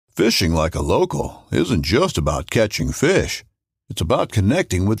Fishing like a local isn't just about catching fish. It's about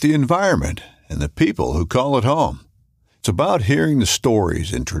connecting with the environment and the people who call it home. It's about hearing the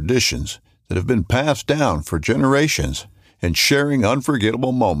stories and traditions that have been passed down for generations and sharing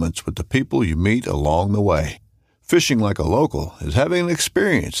unforgettable moments with the people you meet along the way. Fishing like a local is having an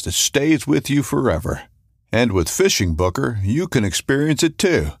experience that stays with you forever. And with Fishing Booker, you can experience it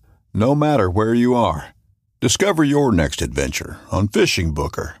too, no matter where you are. Discover your next adventure on Fishing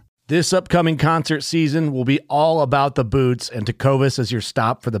Booker. This upcoming concert season will be all about the boots, and Tecovas is your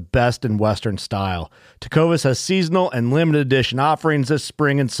stop for the best in Western style. Tecovas has seasonal and limited edition offerings this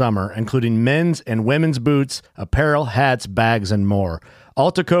spring and summer, including men's and women's boots, apparel, hats, bags, and more.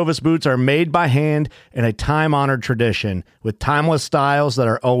 All Tecovas boots are made by hand in a time-honored tradition with timeless styles that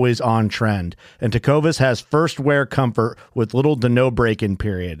are always on trend. And Tecovas has first wear comfort with little to no break-in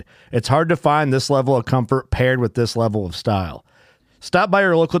period. It's hard to find this level of comfort paired with this level of style. Stop by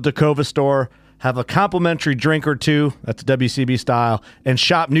your local Tecovas store, have a complimentary drink or two, that's WCB style, and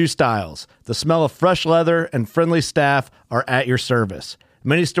shop new styles. The smell of fresh leather and friendly staff are at your service.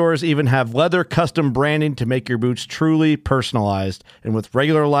 Many stores even have leather custom branding to make your boots truly personalized. And with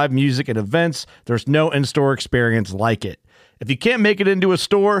regular live music and events, there's no in-store experience like it. If you can't make it into a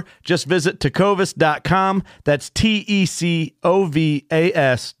store, just visit tecovas.com. That's TECOVAS.com.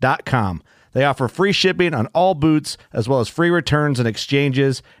 They offer free shipping on all boots, as well as free returns and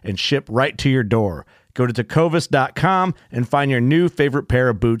exchanges, and ship right to your door. Go to tecovas.com and find your new favorite pair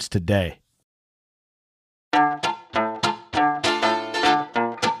of boots today.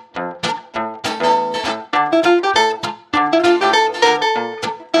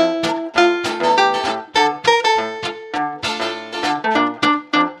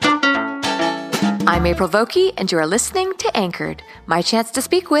 I'm April Vokey, and you are listening to Anchored, my chance to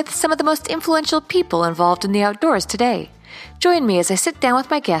speak with some of the most influential people involved in the outdoors today. Join me as I sit down with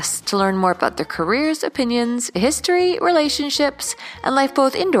my guests to learn more about their careers, opinions, history, relationships, and life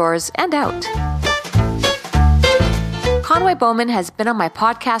both indoors and out. Conway Bowman has been on my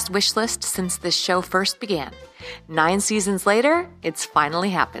podcast wish list since this show first began. 9 seasons later, it's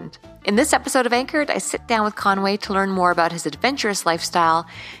finally happened. In this episode of Anchored, I sit down with Conway to learn more about his adventurous lifestyle,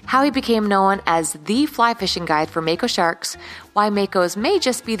 how he became known as the fly fishing guide for Mako sharks, why Makos may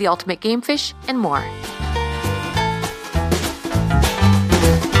just be the ultimate game fish, and more.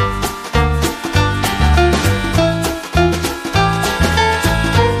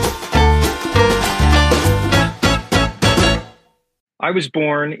 I was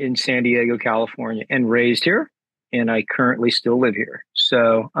born in San Diego, California, and raised here, and I currently still live here.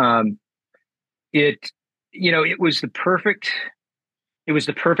 So, it was the perfect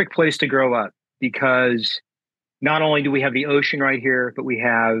place to grow up, because not only do we have the ocean right here, but we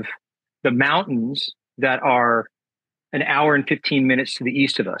have the mountains that are an hour and 15 minutes to the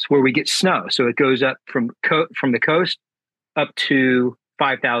east of us, where we get snow. So it goes up from the coast up to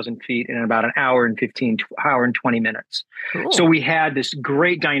 5,000 feet in about an hour and 20 minutes. Cool. So we had this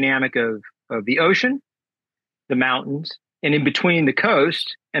great dynamic of the ocean, the mountains, and in between the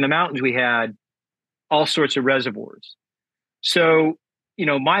coast and the mountains, we had all sorts of reservoirs. So,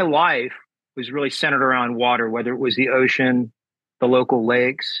 my life was really centered around water, whether it was the ocean, the local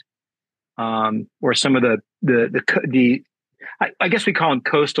lakes, or some of I guess we call them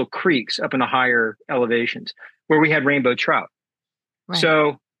coastal creeks up in the higher elevations where we had rainbow trout. Right.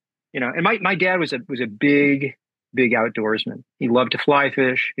 So, and my dad was a big outdoorsman. He loved to fly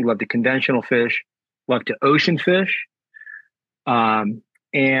fish. He loved to conventional fish, loved to ocean fish.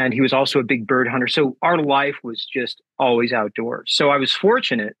 And he was also a big bird hunter. So our life was just always outdoors. So I was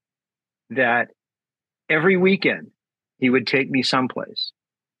fortunate that every weekend he would take me someplace,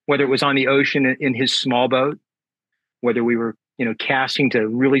 whether it was on the ocean in his small boat, whether we were, casting to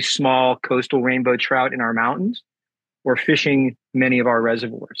really small coastal rainbow trout in our mountains, or fishing many of our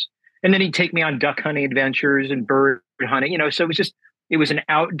reservoirs. And then he'd take me on duck hunting adventures and bird hunting, so it was an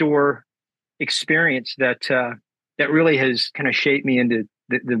outdoor experience that really has kind of shaped me into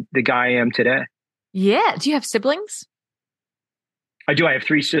the guy I am today. Yeah. Do you have siblings? I do. I have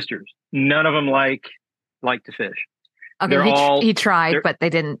 3 sisters. None of them like to fish. Okay. He tried, but it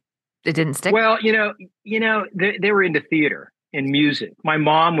didn't stick. Well, they were into theater and music. My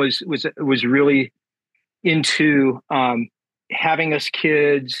mom was really into having us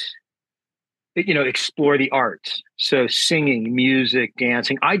kids, explore the arts. So singing, music,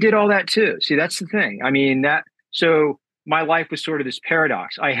 dancing. I did all that too. See, that's the thing. I mean, so my life was sort of this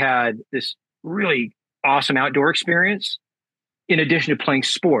paradox. I had this really awesome outdoor experience in addition to playing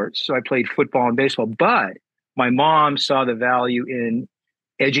sports. So I played football and baseball, but my mom saw the value in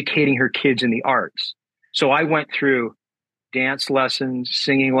educating her kids in the arts. So I went through dance lessons,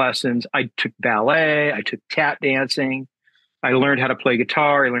 singing lessons. I took ballet. I took tap dancing. I learned how to play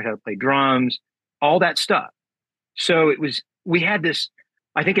guitar. I learned how to play drums, all that stuff. So we had this,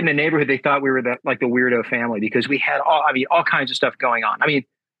 I think in the neighborhood, they thought we were like the weirdo family because we had all kinds of stuff going on. I mean,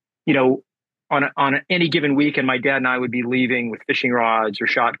 on any given weekend, my dad and I would be leaving with fishing rods or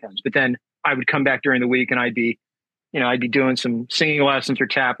shotguns, but then I would come back during the week and I'd be doing some singing lessons or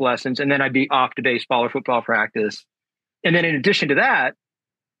tap lessons. And then I'd be off to baseball or football practice. And then in addition to that,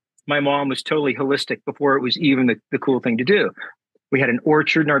 my mom was totally holistic before it was even the cool thing to do. We had an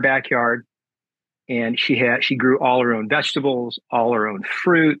orchard in our backyard, and she grew all her own vegetables, all her own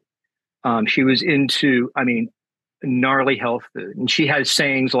fruit. She was into, gnarly health food. And she had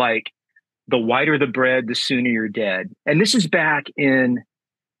sayings like, the whiter the bread, the sooner you're dead. And this is back in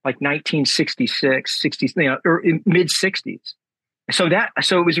like 1966, 60s, or mid 60s. So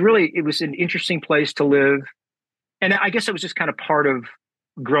it was an interesting place to live. And I guess it was just kind of part of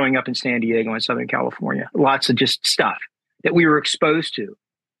growing up in San Diego and Southern California, lots of just stuff that we were exposed to.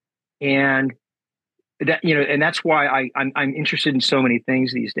 And that, and that's why I'm interested in so many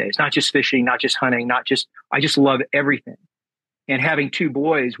things these days, not just fishing, not just hunting, I just love everything. And having two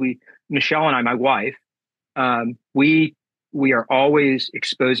boys, Michelle and I, my wife, we are always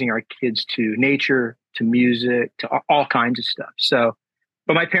exposing our kids to nature, to music, to all kinds of stuff. So,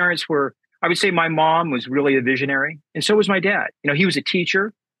 but my parents I would say my mom was really a visionary, and so was my dad. He was a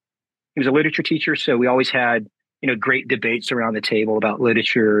teacher. He was a literature teacher. So we always had, great debates around the table about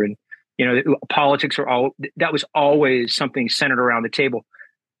literature, and, politics that was always something centered around the table.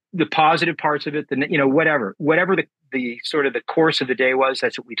 The positive parts of it, whatever the sort of the course of the day was,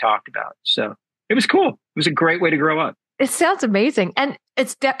 that's what we talked about. So it was cool. It was a great way to grow up. It sounds amazing. And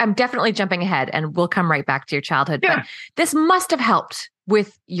I'm definitely jumping ahead, and we'll come right back to your childhood. Yeah. But this must have helped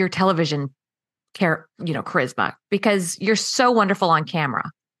with your television charisma, because you're so wonderful on camera.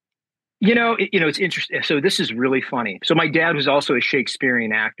 It's interesting. So this is really funny. So my dad was also a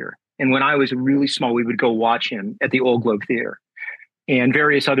Shakespearean actor. And when I was really small, we would go watch him at the Old Globe Theater and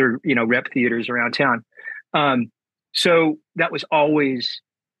various other, rep theaters around town. So that was always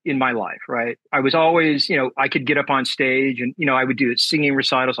in my life, right? I was always, I could get up on stage and, I would do singing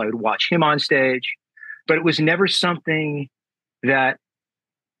recitals. I would watch him on stage, but it was never something that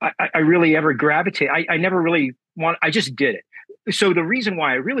I really ever gravitated. I never really I just did it. So the reason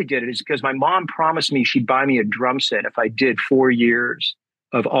why I really did it is because my mom promised me she'd buy me a drum set if I did 4 years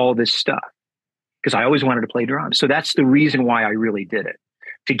of all this stuff, because I always wanted to play drums. So that's the reason why I really did it,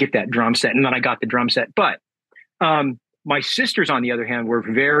 to get that drum set. And then I got the drum set. But my sisters, on the other hand,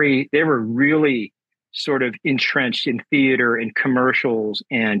 they were really sort of entrenched in theater and commercials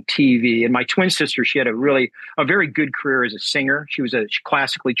and TV. And my twin sister, she had a very good career as a singer. She was a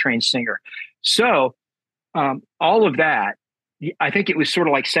classically trained singer. So all of that, I think it was sort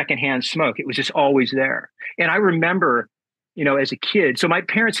of like secondhand smoke. It was just always there. And I remember, as a kid, so my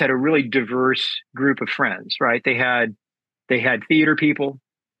parents had a really diverse group of friends, right? They had theater people,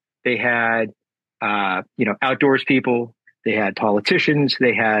 they had, outdoors people, they had politicians,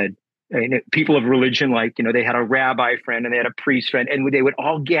 they had people of religion, like, they had a rabbi friend and they had a priest friend, and they would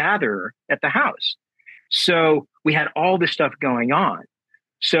all gather at the house. So we had all this stuff going on.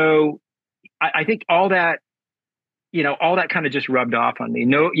 So I think all that kind of just rubbed off on me.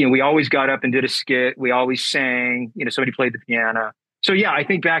 We always got up and did a skit. We always sang, somebody played the piano. So yeah, I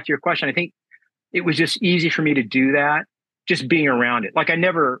think back to your question, I think it was just easy for me to do that, just being around it. Like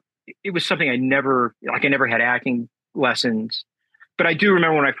it was something I never had acting lessons, but I do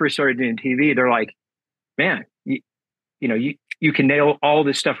remember when I first started doing TV, they're like, man, you can nail all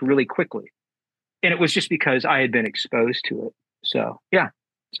this stuff really quickly. And it was just because I had been exposed to it. So yeah.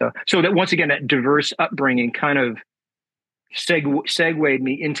 So that once again, that diverse upbringing kind of segued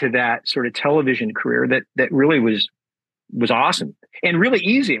me into that sort of television career that really was awesome and really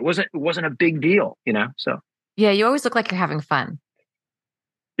easy. It wasn't a big deal, so. Yeah. You always look like you're having fun.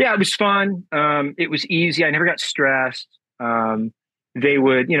 Yeah, it was fun. It was easy. I never got stressed. They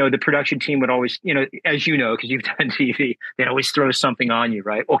would, the production team would always, as because you've done TV, they'd always throw something on you,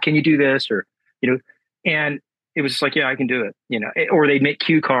 right? Well, can you do this? Or, and it was just like, yeah, I can do it, or they'd make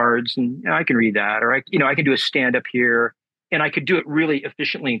cue cards and I can read that, or I can do a stand up here. And I could do it really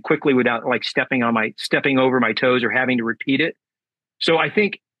efficiently and quickly without like stepping over my toes or having to repeat it. So I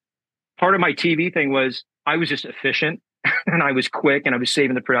think part of my TV thing was I was just efficient and I was quick and I was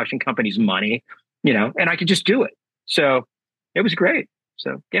saving the production company's money, and I could just do it. So it was great.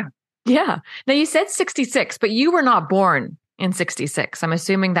 So yeah. Yeah. Now you said 66, but you were not born in 66. I'm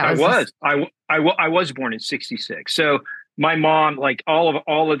assuming that was. I was born in 66. So my mom, like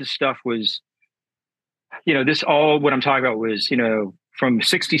all of the stuff was. this all what I'm talking about was, from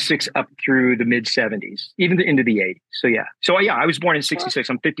 66 up through the mid 70s, even into the 80s. So yeah, I was born in 66.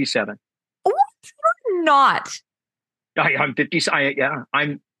 I'm 57. What? You're not. I'm 50.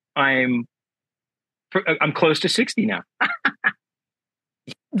 I'm close to 60 now.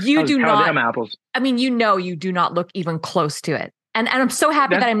 You do not. Them apples. I mean, you do not look even close to it. And I'm so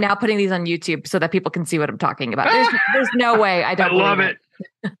happy that I'm now putting these on YouTube so that people can see what I'm talking about. There's no way I don't. I love it.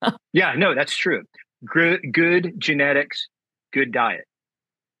 Yeah, no, that's true. Good genetics, good diet.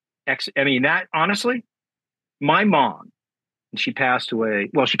 I mean, that honestly, my mom, she passed away.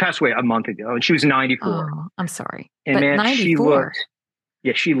 Well, she passed away a month ago, and she was 94. Oh, I'm sorry. And but man, 94.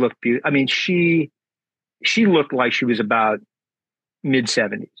 she looked beautiful. I mean, she looked like she was about mid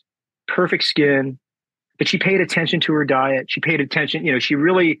 70s. Perfect skin. But she paid attention to her diet. She paid attention. She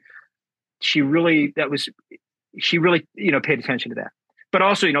really paid attention to that. But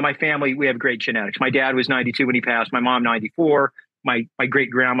also, my family, we have great genetics. My dad was 92 when he passed. My mom, 94. My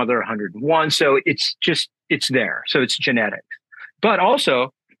great grandmother, 101. So it's there. So it's genetics. But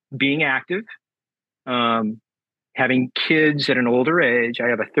also being active, having kids at an older age. I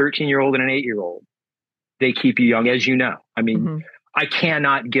have a 13-year-old and an 8-year-old. They keep you young, as you know. I mean, I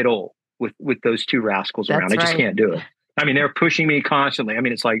cannot get old with those two rascals around. I just can't do it. I mean, they're pushing me constantly. I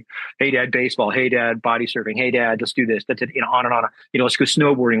mean, it's like, hey, Dad, baseball. Hey, Dad, body surfing. Hey, Dad, let's do this. That's it, on and on. Let's go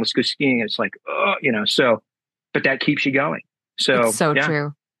snowboarding. Let's go skiing. It's like, so, but that keeps you going. So it's so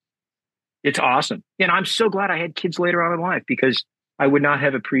true. It's awesome. And I'm so glad I had kids later on in life because I would not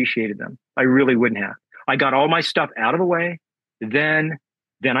have appreciated them. I really wouldn't have. I got all my stuff out of the way. Then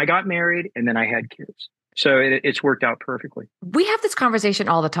I got married and then I had kids. So it's worked out perfectly. We have this conversation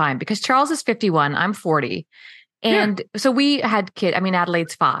all the time because Charles is 51. I'm 40. And so we had kids. I mean,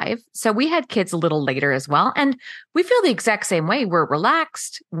 Adelaide's 5. So we had kids a little later as well. And we feel the exact same way. We're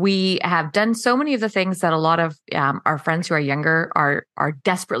relaxed. We have done so many of the things that a lot of our friends who are younger are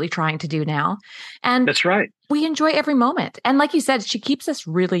desperately trying to do now. And that's right. We enjoy every moment. And like you said, she keeps us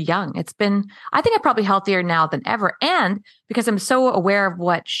really young. I think I'm probably healthier now than ever. And because I'm so aware of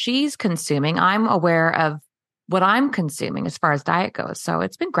what she's consuming, I'm aware of what I'm consuming as far as diet goes. So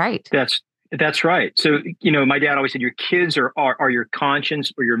it's been great. That's right. So, my dad always said your kids are your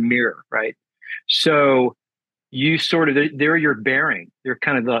conscience or your mirror, right? So you they're your bearing. They're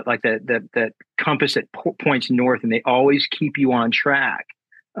kind of that compass that points north, and they always keep you on track.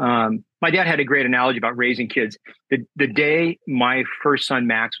 My dad had a great analogy about raising kids. The day my first son,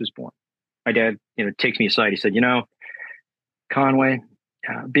 Max, was born, my dad, takes me aside. He said, Conway,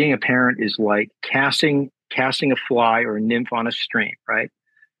 being a parent is like casting a fly or a nymph on a stream, right?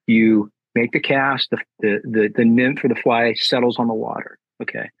 You make the cast, the nymph or the fly settles on the water.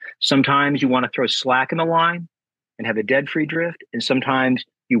 Okay. Sometimes you want to throw slack in the line and have a dead free drift. And sometimes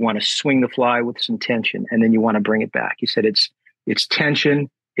you want to swing the fly with some tension and then you want to bring it back. He said, it's tension,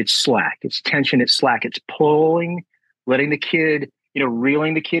 it's slack. It's tension, it's slack. It's pulling, letting the kid,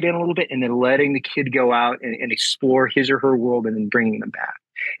 reeling the kid in a little bit and then letting the kid go out and explore his or her world and then bringing them back.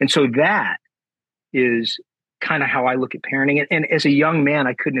 And so that is kind of how I look at parenting. And as a young man,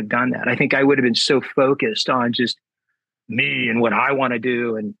 I couldn't have done that. I think I would have been so focused on just me and what I want to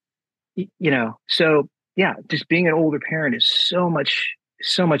do. And, so yeah, just being an older parent is so much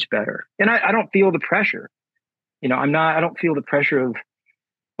better. And I don't feel the pressure. I don't feel the pressure of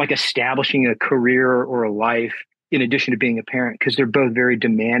like establishing a career or a life in addition to being a parent, because they're both very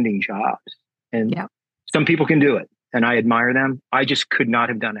demanding jobs. And some people can do it and I admire them. I just could not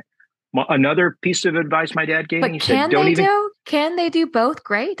have done it. Another piece of advice my dad gave me, he said, can they do both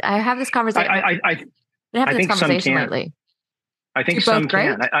great? I have this conversation. I think some can. Lately. I think some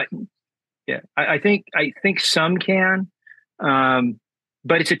can. I think some can.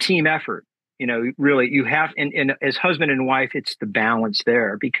 But it's a team effort. Really you have, and as husband and wife, it's the balance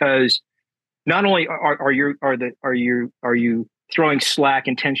there, because not only are you throwing slack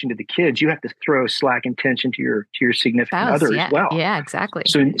and tension to the kids, you have to throw slack and tension to your significant other as well. Yeah, exactly.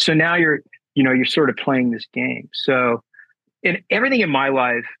 So now you're sort of playing this game. So, and everything in my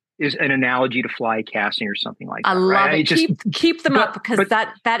life is an analogy to fly casting or something like that. I love it. Keep them up, because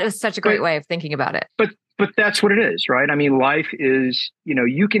that is such a great way of thinking about it. But that's what it is, right? I mean, life is,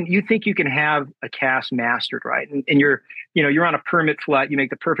 you think you can have a cast mastered, right? And you're on a permit flight, you make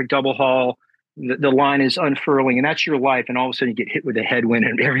the perfect double haul, the line is unfurling, and that's your life. And all of a sudden you get hit with a headwind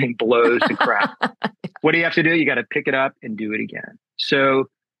and everything blows to crap. What do you have to do? You got to pick it up and do it again. So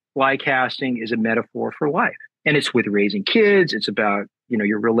fly casting is a metaphor for life. And it's with raising kids. It's about,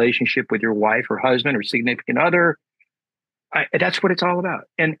 your relationship with your wife or husband or significant other. That's what it's all about.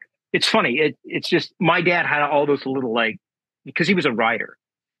 And it's funny. It's just, my dad had all those little, because he was a writer.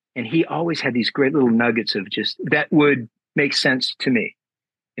 And he always had these great little nuggets of just that would make sense to me.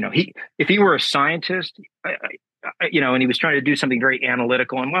 If he were a scientist, and he was trying to do something very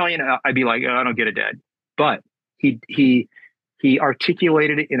analytical, and I'd be like, oh, I don't get it, Dad. But he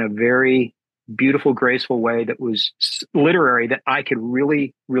articulated it in a very beautiful, graceful way that was literary that I could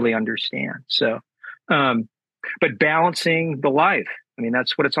really, really understand. So, but balancing the life,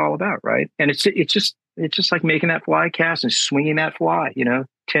 that's what it's all about, right? And it's just like making that fly cast and swinging that fly,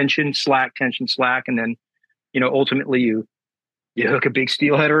 tension, slack, and then, ultimately you hook a big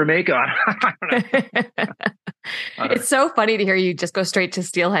steelhead or a Mako. I don't know. It's so funny to hear you just go straight to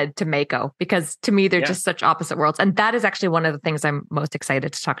steelhead to Mako, because to me, they're just such opposite worlds. And that is actually one of the things I'm most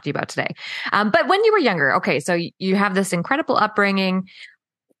excited to talk to you about today. But when you were younger, okay, so you have this incredible upbringing.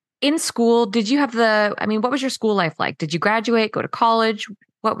 In school, did you have what was your school life like? Did you graduate, go to college?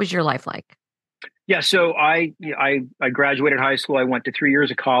 What was your life like? Yeah, so I graduated high school. I went to 3 years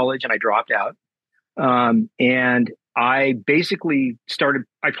of college and I dropped out. And I basically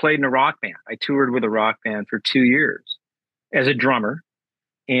I played in a rock band. I toured with a rock band for 2 years as a drummer.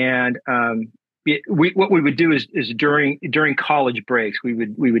 And what we would do is during college breaks, we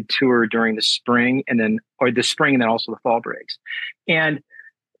would tour during the spring and then also the fall breaks. And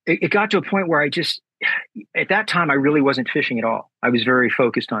it got to a point where at that time, I really wasn't fishing at all. I was very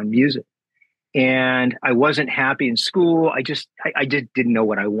focused on music. And I wasn't happy in school. I just didn't know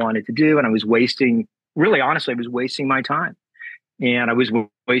what I wanted to do. And I was really honestly, I was wasting my time. And I was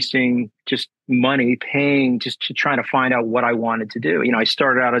wasting just money paying just to try to find out what I wanted to do. I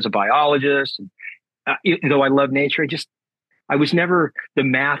started out as a biologist. And, though I love nature, the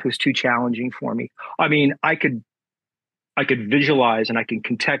math was too challenging for me. I could visualize and I could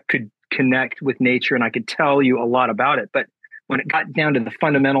connect with nature and I could tell you a lot about it. But when it got down to the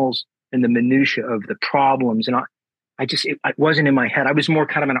fundamentals and the minutia of the problems, and it wasn't in my head. I was more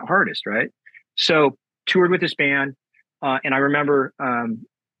kind of an artist, right? So toured with this band, and I remember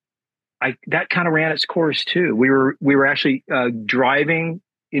that kind of ran its course too. We were actually driving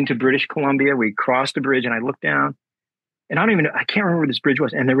into British Columbia. We crossed the bridge, and I looked down, and I can't remember where this bridge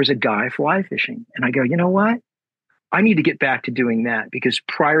was, and there was a guy fly fishing, and I go, you know what? I need to get back to doing that, because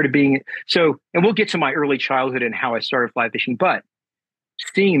prior to being and we'll get to my early childhood and how I started fly fishing, but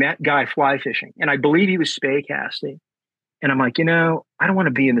seeing that guy fly fishing, and I believe he was spey casting. And I'm like, I don't want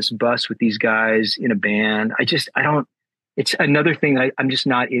to be in this bus with these guys in a band. It's another thing that I'm just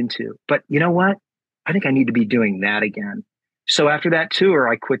not into. But you know what? I think I need to be doing that again. So after that tour,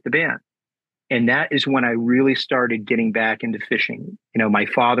 I quit the band. And that is when I really started getting back into fishing. My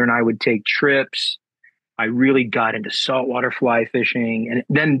father and I would take trips. I really got into saltwater fly fishing.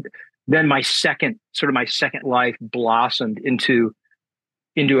 And then my second life blossomed into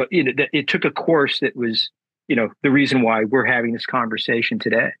it took a course that was, the reason why we're having this conversation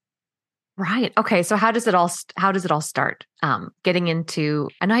today. Right. Okay. So how does it all start? Getting into,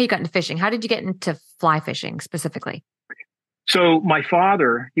 I know how you got into fishing. How did you get into fly fishing specifically? So my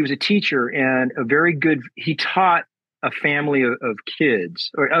father, he was a teacher and he taught a family of kids,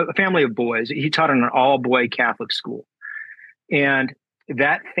 or a family of boys. He taught in an all-boy Catholic school. And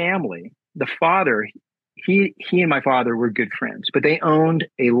that family, the father, he and my father were good friends, but they owned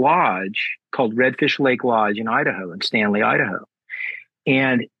a lodge called Redfish Lake Lodge in Idaho, in Stanley, Idaho.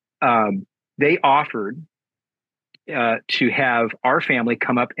 And they offered to have our family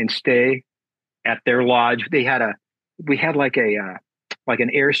come up and stay at their lodge. We had like an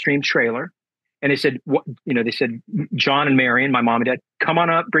Airstream trailer. And they said, John and Marion, my mom and dad, come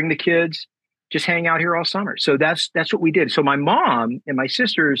on up, bring the kids, just hang out here all summer. So that's what we did. So my mom and my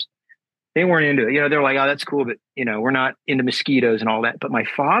sisters, they weren't into it. They're like, oh, that's cool, but we're not into mosquitoes and all that. But my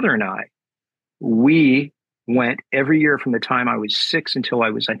father and I, we went every year from the time I was 6 until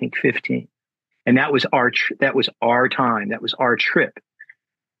I was, I think, 15. And that was our time. That was our trip.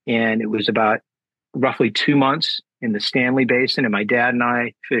 And it was about roughly 2 months in the Stanley Basin. And my dad and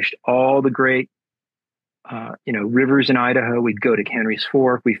I fished all the great, rivers in Idaho. We'd go to Henry's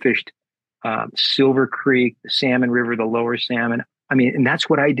Fork. We fished Silver Creek, the Salmon River, the Lower Salmon. And that's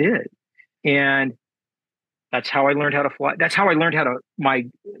what I did. And that's how I learned how to fly. That's how I learned how to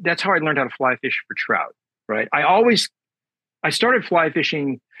fly fish for trout. Right. I started fly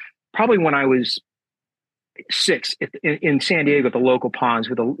fishing probably when I was 6 in San Diego at the local ponds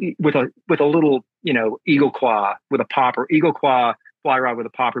with a little, eagle claw with a popper, eagle claw fly rod with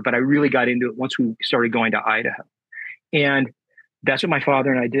a popper. But I really got into it once we started going to Idaho. And that's what my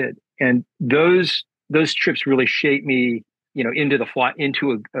father and I did. And those trips really shaped me, into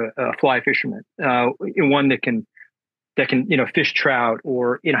a fly fisherman, one that can that can, fish trout,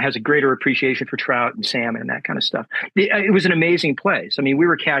 or, has a greater appreciation for trout and salmon and that kind of stuff. It was an amazing place. I mean, we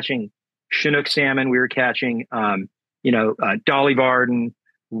were catching Chinook salmon. We were catching, Dolly Varden,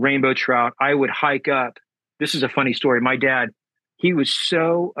 rainbow trout. I would hike up. This is a funny story. My dad, he was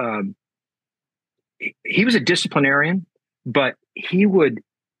so, he was a disciplinarian, but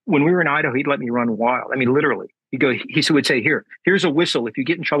when we were in Idaho, he'd let me run wild. I mean, literally, he would say, here's a whistle. If you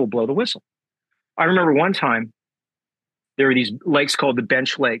get in trouble, blow the whistle. I remember one time there were these lakes called the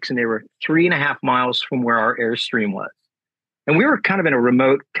Bench Lakes, and they were 3.5 miles from where our airstream was. And we were kind of in a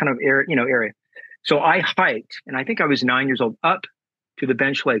remote kind of area. So I hiked, and I think I was 9 years old, up to the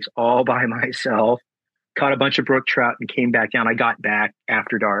Bench Lakes all by myself, caught a bunch of brook trout and came back down. I got back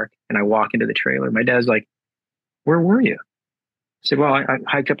after dark and I walk into the trailer. My dad's like, "Where were you?" I said, "Well, I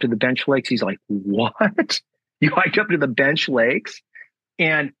hiked up to the Bench Lakes." He's like, "What? You hiked up to the Bench Lakes?"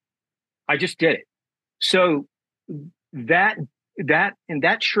 And I just did it. So that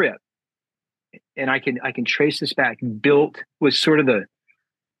trip, and I can trace this back, was sort of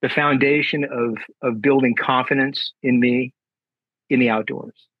the foundation of building confidence in me in the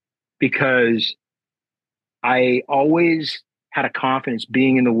outdoors, because I always had a confidence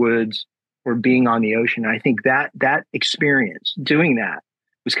being in the woods or being on the ocean. And I think that experience doing that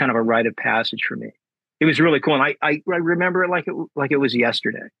was kind of a rite of passage for me. It was really cool. And I remember it like it was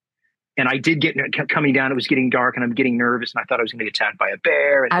yesterday. And I did coming down, it was getting dark and I'm getting nervous, and I thought I was going to get attacked by a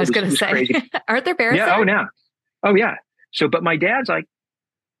bear. And I was going to say, crazy. Aren't there bears? Yeah. There? Oh, no. Oh, yeah. So, but my dad's like,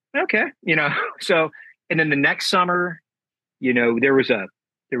 okay, so, and then the next summer, there was a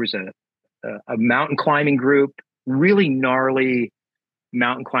mountain climbing group, really gnarly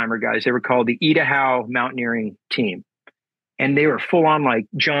mountain climber guys. They were called the Idaho Mountaineering Team. And they were full on like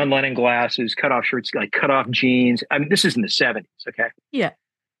John Lennon glasses, cut off shirts, like cut off jeans. I mean, this is in the 70s. Okay. Yeah.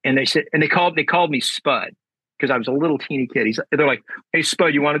 And they called me Spud because I was a little teeny kid. They're like, "Hey,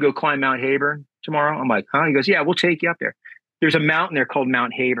 Spud, you want to go climb Mount Hayburn tomorrow?" I'm like, "Huh?" He goes, "Yeah, we'll take you up there. There's a mountain there called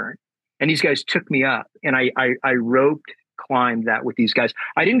Mount Hayburn." And these guys took me up, and I roped climbed that with these guys.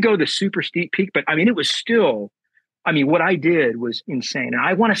 I didn't go to the super steep peak, but I mean, it was still, what I did was insane. And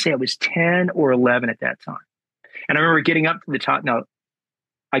I want to say I was 10 or 11 at that time. And I remember getting up to the top. Now,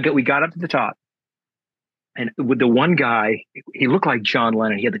 we got up to the top. And with the one guy, he looked like John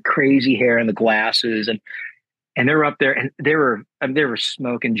Lennon. He had the crazy hair and the glasses, and they were up there, and they were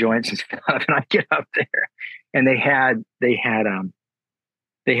smoking joints and stuff. And I get up there, and they had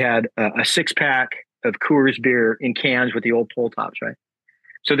a 6-pack of Coors beer in cans with the old pull tops, right?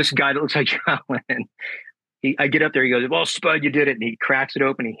 So this guy that looks like John Lennon, I get up there, he goes, "Well, Spud, you did it," and he cracks it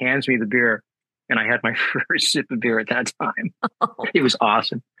open, he hands me the beer. And I had my first sip of beer at that time. Oh. It was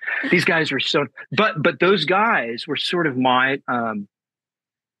awesome. These guys were but those guys were sort of my,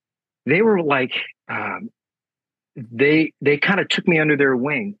 they were like, they kind of took me under their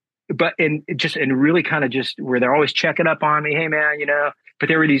wing, and really kind of just where they're always checking up on me. "Hey man, but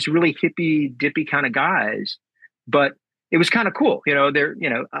they were these really hippy dippy kind of guys, but it was kind of cool,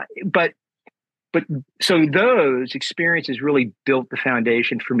 but so those experiences really built the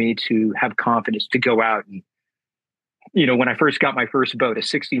foundation for me to have confidence to go out. And, when I first got my first boat, a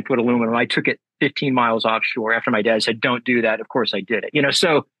 16-foot aluminum, I took it 15 miles offshore after my dad said, "Don't do that." Of course I did it,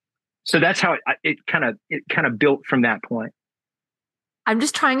 so that's how it kind of built from that point. I'm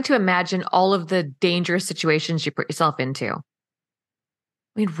just trying to imagine all of the dangerous situations you put yourself into. I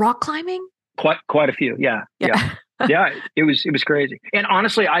mean, rock climbing? Quite a few. Yeah. Yeah. Yeah, it was crazy. And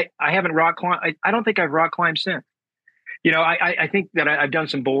honestly, I haven't rock climbed. I don't think I've rock climbed since. I think that I've done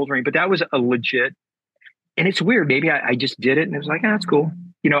some bouldering, but that was a legit. And it's weird. Maybe I just did it and it was like, that's cool.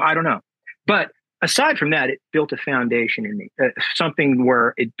 I don't know. But aside from that, it built a foundation in me, something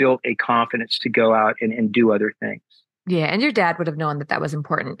where it built a confidence to go out and do other things. Yeah. And your dad would have known that was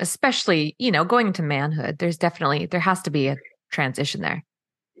important, especially, going into manhood. There has to be a transition there.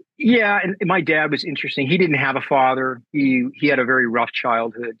 Yeah, and my dad was interesting. He didn't have a father. He had a very rough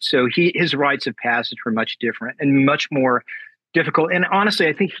childhood. So his rites of passage were much different and much more difficult. And honestly,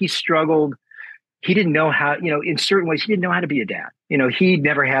 I think he struggled. He didn't know how, in certain ways, he didn't know how to be a dad. He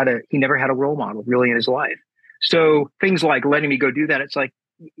never had a role model really in his life. So things like letting me go do that, it's like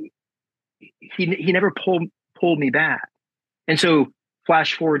he never pulled me back. And so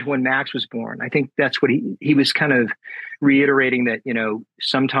flash forward to when Max was born. I think that's what he was kind of reiterating, that,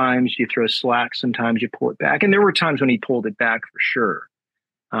 sometimes you throw slack, sometimes you pull it back. And there were times when he pulled it back for sure.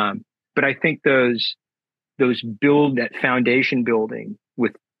 But I think those that foundation building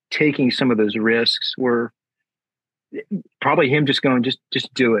with taking some of those risks were probably him just going, just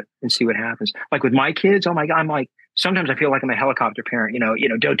do it and see what happens. Like with my kids, oh my God, I'm like, sometimes I feel like I'm a helicopter parent,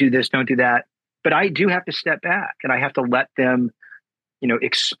 don't do this, don't do that. but I do have to step back and I have to let them,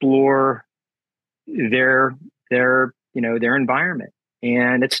 explore their environment.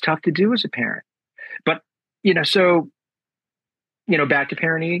 And it's tough to do as a parent. But, back to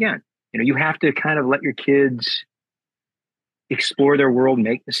parenting again. You have to kind of let your kids explore their world,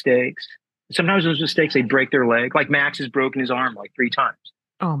 make mistakes. Sometimes those mistakes, they break their leg. Like Max has broken his arm like 3 times,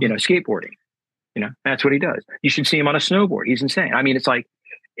 skateboarding. That's what he does. You should see him on a snowboard. He's insane. I mean, it's like,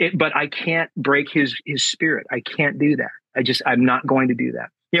 but I can't break his spirit. I can't do that. I'm not going to do that.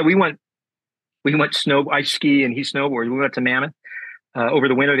 Yeah, we went I ski and he snowboards. We went to Mammoth over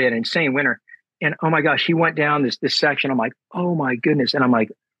the winter. They had an insane winter. And oh my gosh, he went down this section. I'm like, oh my goodness. And I'm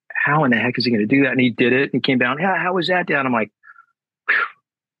like, how in the heck is he going to do that? And he did it. And he came down. Yeah, how was that down? I'm like,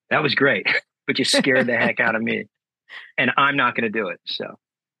 that was great, but you scared the heck out of me. And I'm not going to do it. So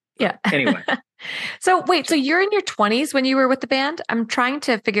yeah. Anyway. So you're in your 20s when you were with the band? I'm trying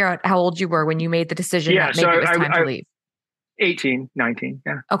to figure out how old you were when you made the decision that maybe it was time to leave. 18, 19.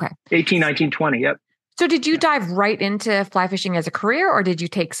 Yeah. Okay. 18, 19, 20. Yep. So did you dive right into fly fishing as a career, or did you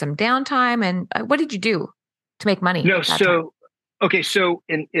take some downtime? And what did you do to make money? No. So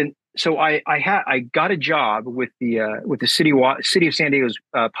I got a job with the city of San Diego's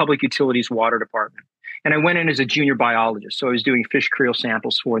public utilities water department, and I went in as a junior biologist. So I was doing fish creel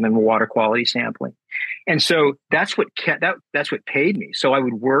samples for them, water quality sampling, and so that's what paid me. So I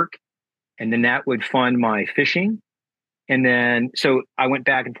would work, and then that would fund my fishing. And then, so I went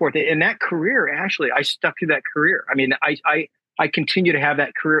back and forth. In that career, actually, I stuck to that career. I mean, I continue to have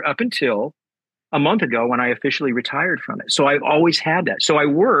that career up until a month ago when I officially retired from it. So I've always had that. So I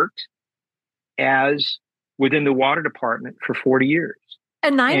worked as within the water department for 40 years.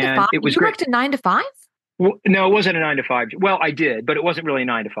 A 9 to 5? It was you great. Worked a 9 to 5? Well, no, it wasn't a 9 to 5. Well, I did, but it wasn't really a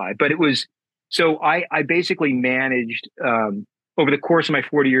 9 to 5. But it was, so I basically managed, over the course of my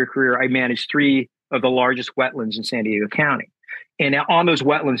 40-year career, I managed 3 of the largest wetlands in San Diego County. And on those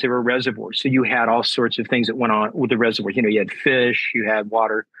wetlands, there were reservoirs. So you had all sorts of things that went on with the reservoirs. You had fish, you had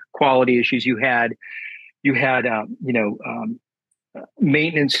water quality issues, you had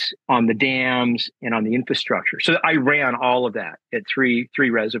maintenance on the dams and on the infrastructure. So I ran all of that at three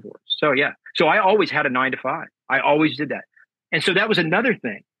reservoirs. So yeah, so I always had a 9 to 5. I always did that. And so that was another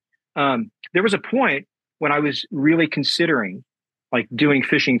thing. There was a point when I was really considering like doing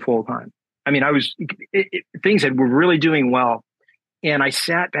fishing full time. I mean, things that were really doing well. And I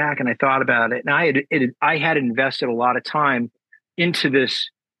sat back and I thought about it. And I had invested a lot of time into this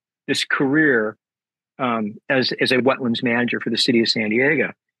career as a wetlands manager for the city of San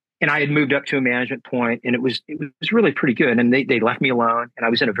Diego. And I had moved up to a management point, and it was really pretty good. And they left me alone, and I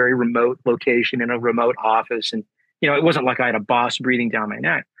was in a very remote location in a remote office. And, it wasn't like I had a boss breathing down my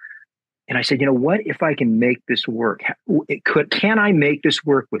neck. And I said, what if I can make this work? Can I make this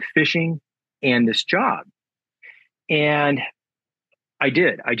work with fishing and this job? And I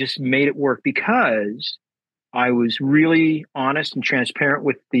did. I just made it work because I was really honest and transparent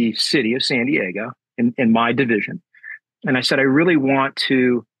with the city of San Diego in my division. And I said, I really want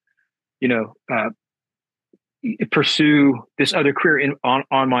to, pursue this other career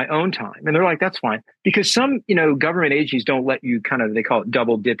on my own time. And they're like, that's fine. Because some, government agencies don't let you they call it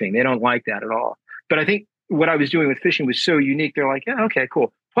double dipping. They don't like that at all. But I think what I was doing with fishing was so unique. They're like, yeah, okay,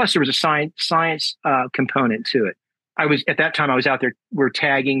 cool. Plus there was a science component to it. At that time I was out there, we're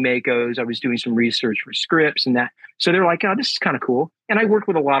tagging Makos. I was doing some research for scripts and that. So they're like, oh, this is kind of cool. And I worked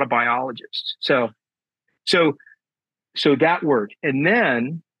with a lot of biologists. So that worked. And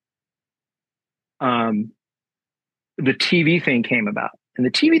then, the TV thing came about. And the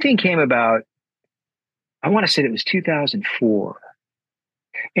TV thing came about, I want to say it was 2004.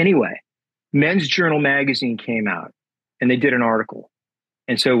 Anyway, Men's Journal magazine came out and they did an article.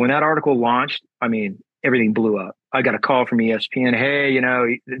 And so when that article launched, I mean, everything blew up. I got a call from ESPN.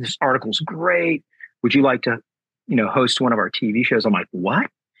 Hey, this article's great. Would you like to, host one of our TV shows? I'm like, what?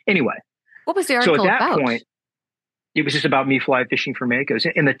 Anyway. What was the article about? So at that point, it was just about me fly fishing for Makos.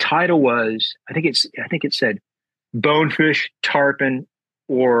 And the title was, I think it said, bonefish, tarpon,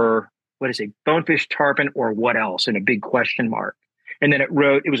 or bonefish, tarpon, or what else? And a big question mark. And then it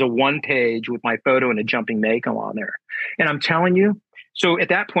was a 1-page with my photo and a jumping Mako on there. And I'm telling you, so at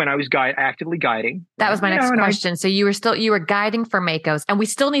that point I was actively guiding. That was my next question. So you were guiding for Makos, and we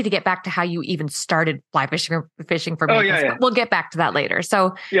still need to get back to how you even started fly fishing for Makos. Yeah. We'll get back to that later.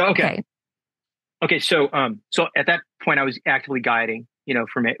 So yeah, okay. So at that point I was actively guiding,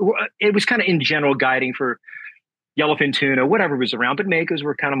 for it was kind of in general guiding for yellowfin tuna, whatever was around, but Makos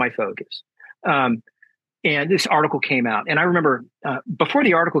were kind of my focus. And this article came out, and I remember before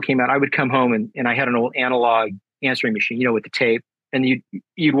the article came out, I would come home and I had an old analog answering machine, with the tape, and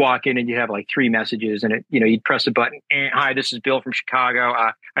you'd walk in and you'd have like 3 messages, and you'd press a button. Hi, this is Bill from Chicago.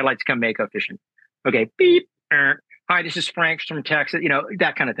 I'd like to come Mako fishing. Okay, beep. Hi, this is Frank from Texas.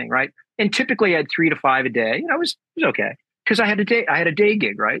 That kind of thing, right? And typically I had 3 to 5 a day. It was okay because I had a day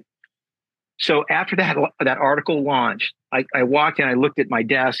gig, right? So after that article launched, I walked in, I looked at my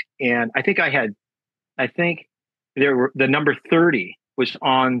desk, and I think the number 30 was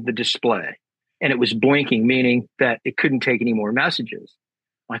on the display, and it was blinking, meaning that it couldn't take any more messages.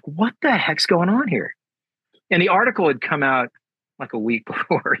 I'm like, what the heck's going on here? And the article had come out like a week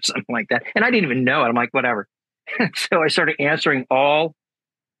before or something like that. And I didn't even know it. I'm like, whatever. So I started answering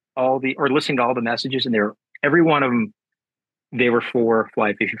listening to all the messages, and every one of them, they were for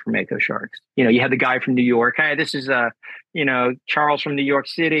fly fishing for Mako sharks. You had the guy from New York. Hey, this is Charles from New York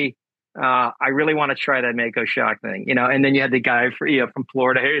City. I really want to try that Mako shark thing, and then you had the guy from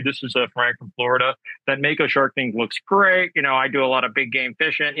Florida. Hey, this is Frank from Florida. That Mako shark thing looks great. I do a lot of big game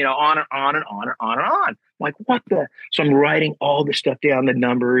fishing, on and on and on and on and on. I'm like, what the? So I'm writing all the stuff down, the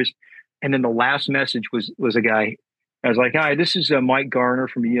numbers. And then the last message was a guy. I was like, hi, this is Mike Garner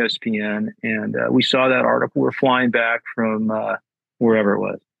from ESPN. And we saw that article. We're flying back from wherever it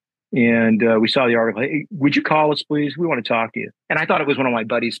was. And we saw the article. Hey, would you call us, please? We want to talk to you. And I thought it was one of my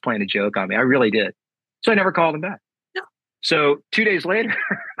buddies playing a joke on me. I really did. So I never called him back. No. So 2 days later,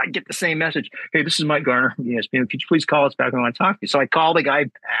 I get the same message. Hey, this is Mike Garner from ESPN. Could you please call us back? We want to talk to you. So I call the guy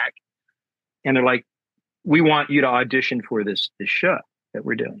back, and they're like, we want you to audition for this show that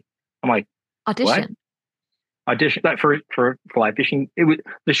we're doing. I'm like, audition. What? Audition that for fly fishing.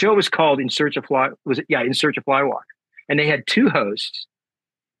 The show was called In Search of Fly Walker, and they had 2 hosts,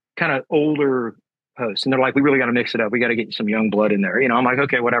 kind of older hosts, and they're like, we really got to mix it up. We got to get some young blood in there. I'm like,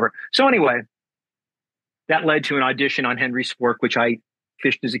 okay, whatever. So anyway, that led to an audition on Henry Spork, which I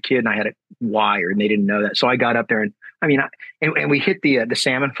fished as a kid, and I had it wired, and they didn't know that. So I got up there, and we hit the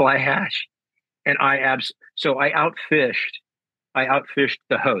salmon fly hatch, and I outfished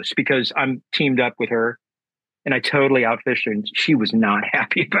the host because I'm teamed up with her, and I totally outfished her, and she was not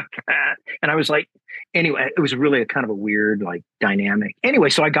happy about that. And I was like, anyway, it was really a kind of a weird like dynamic. Anyway,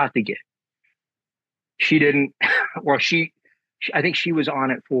 so I got the gig. She didn't. Well, I think she was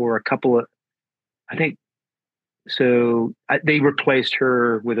on it for a couple of. I think so. They replaced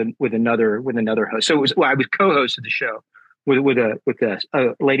her with another host. So I was co-host of the show with a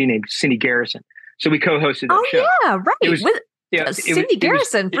lady named Cindy Garrison. So we co-hosted that show. Oh yeah, right. Cindy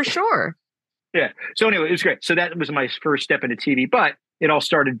Garrison for sure. Yeah. So anyway, it was great. So that was my first step into TV, but it all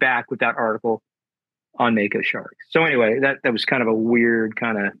started back with that article on Mako sharks. So anyway, that was kind of a weird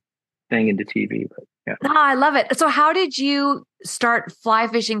kind of thing into TV, but yeah. Oh, I love it. So how did you start fly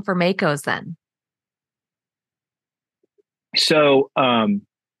fishing for Makos then? So I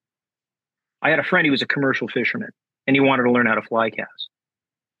had a friend, he was a commercial fisherman, and he wanted to learn how to fly cast.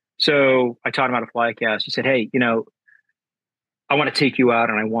 So I taught him how to fly cast. He said, hey, I want to take you out,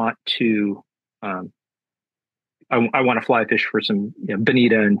 and I want to I want to fly fish for some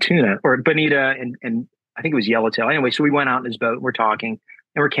bonita and tuna, or bonita and I think it was yellowtail. Anyway, so we went out in his boat. We're talking,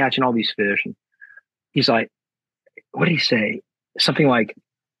 and we're catching all these fish. And he's like, "What did he say? Something like,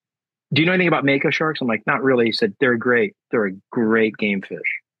 do you know anything about Mako sharks?" I'm like, "Not really." He said, "They're great. They're a great game fish."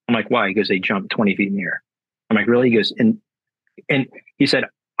 I'm like, "Why?" He goes, "They jump 20 feet in the air." I'm like, "Really?" He goes, and he said,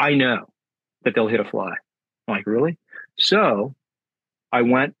 "I know that they'll hit a fly." I'm like, "Really?" So I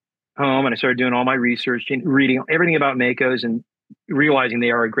went home and I started doing all my research and reading everything about Makos and realizing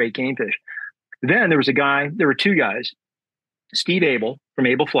they are a great game fish. Then there were 2 guys, Steve Abel from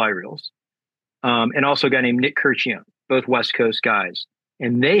Abel Fly Reels, and also a guy named Nick Kirchion, both West Coast guys.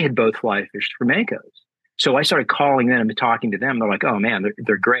 And they had both fly fished for Makos. So I started calling them and talking to them. They're like, "Oh man,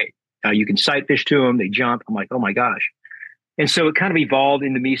 they're great. You can sight fish to them. They jump." I'm like, "Oh my gosh." And so it kind of evolved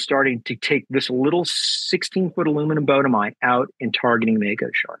into me starting to take this little 16-foot aluminum boat of mine out and targeting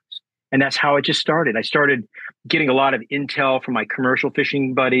Mako sharks. And that's how it just started. I started getting a lot of intel from my commercial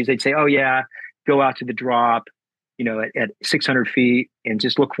fishing buddies. They'd say, "Oh yeah, go out to the drop, at 600 feet and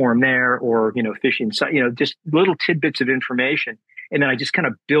just look for them there," or, fish inside, just little tidbits of information. And then I just kind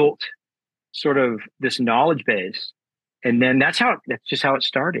of built sort of this knowledge base. And then that's just how it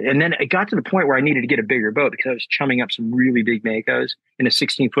started. And then it got to the point where I needed to get a bigger boat because I was chumming up some really big Makos in a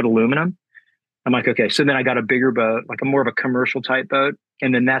 16-foot aluminum. I'm like, okay. So then I got a bigger boat, like a more of a commercial type boat.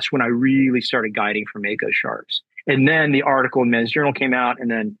 And then that's when I really started guiding for Mako sharks. And then the article in Men's Journal came out, and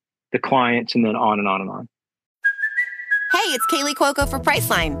then the clients, and then on and on and on. Hey, it's Kaylee Cuoco for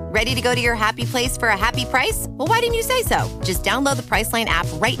Priceline. Ready to go to your happy place for a happy price? Well, why didn't you say so? Just download the Priceline app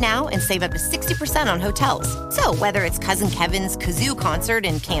right now and save up to 60% on hotels. So whether it's Cousin Kevin's Kazoo Concert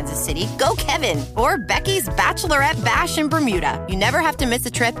in Kansas City, go Kevin, or Becky's Bachelorette Bash in Bermuda, you never have to miss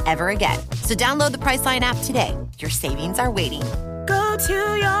a trip ever again. So download the Priceline app today. Your savings are waiting. Go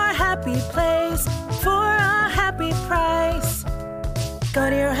to your happy place for a happy price. Go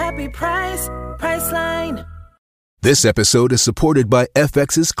to your happy price, Priceline. This episode is supported by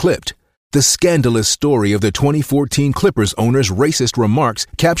FX's Clipped, the scandalous story of the 2014 Clippers owner's racist remarks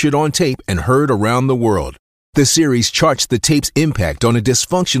captured on tape and heard around the world. The series charts the tape's impact on a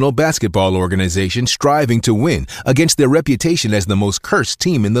dysfunctional basketball organization striving to win against their reputation as the most cursed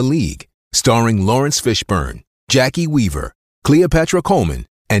team in the league. Starring Lawrence Fishburne, Jackie Weaver, Cleopatra Coleman,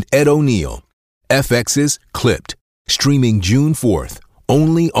 and Ed O'Neill. FX's Clipped, streaming June 4th,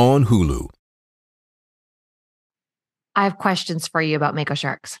 only on Hulu. I have questions for you about Mako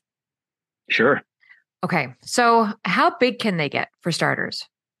sharks. Sure. Okay. So how big can they get for starters?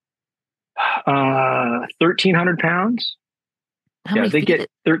 1,300 pounds. How many they feet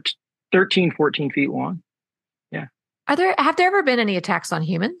get 13, 14 feet long. Yeah. Have there ever been any attacks on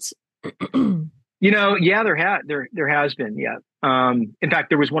humans? Yeah, there has been. Yeah. In fact,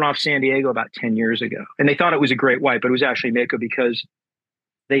 there was one off San Diego about 10 years ago, and they thought it was a great white, but it was actually Mako because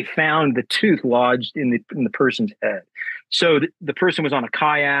they found the tooth lodged in the person's head. So the person was on a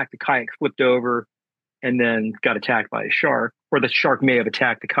kayak, the kayak flipped over and then got attacked by a shark, or the shark may have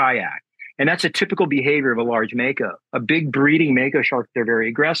attacked the kayak. And that's a typical behavior of a large Mako. A big breeding Mako shark, they're very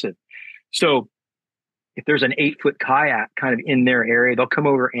aggressive. So if there's an 8-foot kayak kind of in their area, they'll come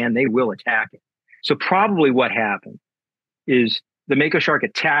over and they will attack it. So probably what happened is the Mako shark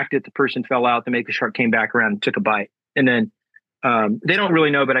attacked it, the person fell out, the Mako shark came back around and took a bite. And then they don't really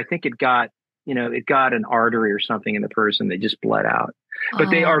know, but I think it got an artery or something in the person. They just bled out.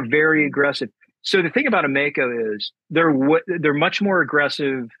 But they are very aggressive. So the thing about a Mako is they're much more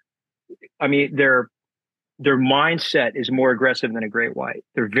aggressive. I mean, their mindset is more aggressive than a great white.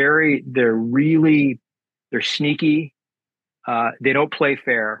 They're sneaky. They don't play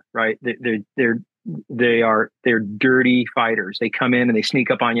fair, right? They're dirty fighters. They come in and they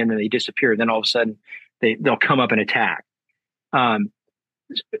sneak up on you and then they disappear. Then all of a sudden they'll come up and attack.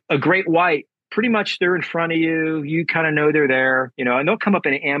 A great white, pretty much they're in front of you. You kind of know they're there, and they'll come up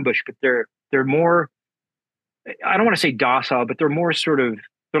in an ambush, but they're more, I don't want to say docile, but they're more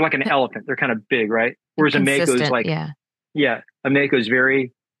they're like an elephant. They're kind of big, right? Whereas a Mako is like, a Mako is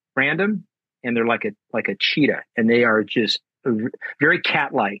very random and they're like a cheetah, and they are just very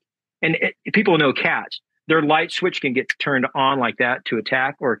cat-like. And people know cats. Their light switch can get turned on like that to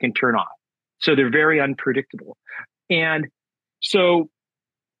attack, or it can turn off. So they're very unpredictable. And so,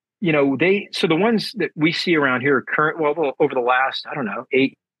 so the ones that we see around here over the last,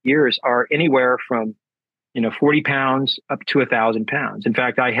 8 years are anywhere from, 40 pounds up to 1,000 pounds. In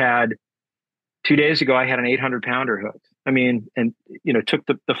fact, 2 days ago, I had an 800-pounder hooked. I mean, and, took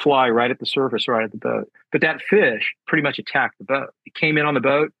the fly right at the surface, right at the boat. But that fish pretty much attacked the boat. It came in on the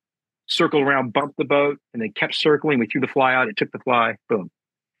boat, circled around, bumped the boat, and then kept circling. We threw the fly out. It took the fly. Boom.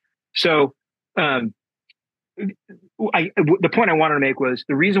 So, the point I wanted to make was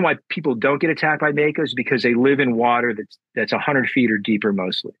the reason why people don't get attacked by Makos is because they live in water that's 100 feet or deeper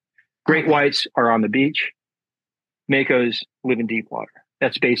mostly. Great whites are on the beach. Makos live in deep water.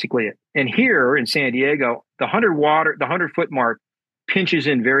 That's basically it. And here in San Diego, the 100-foot mark pinches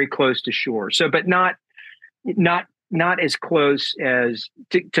in very close to shore. So, but not as close as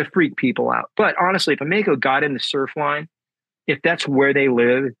to freak people out. But honestly, if a Mako got in the surf line, if that's where they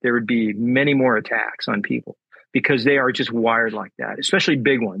live, there would be many more attacks on people because they are just wired like that, especially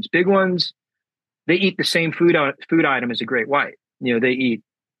big ones. Big ones, they eat the same food item as a great white. They eat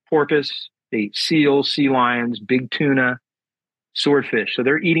porpoise, they eat seals, sea lions, big tuna, swordfish. So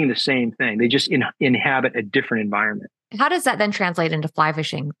they're eating the same thing. They just inhabit a different environment. How does that then translate into fly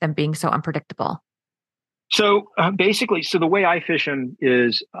fishing, them being so unpredictable? So basically, the way I fish them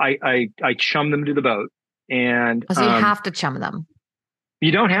is I chum them to the boat. And so you have to chum them.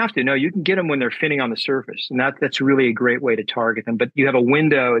 You don't have to. No, you can get them when they're finning on the surface. And that's really a great way to target them. But you have a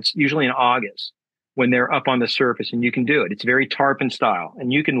window. It's usually in August when they're up on the surface, and you can do it. It's very tarpon style.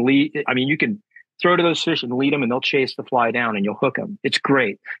 And you can you can throw to those fish and lead them, and they'll chase the fly down and you'll hook them. It's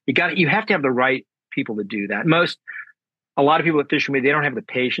great. You have to have the right people to do that. A lot of people that fish with me, they don't have the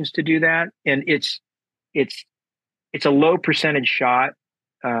patience to do that. And it's a low percentage shot.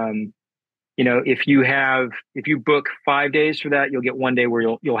 If you book 5 days for that, you'll get 1 day where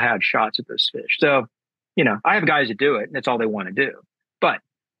you'll have shots at those fish. So, I have guys that do it and that's all they want to do. But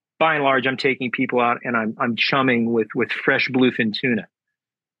by and large, I'm taking people out and I'm chumming with fresh bluefin tuna.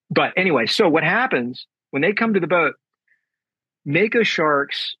 But anyway, so what happens when they come to the boat, Mako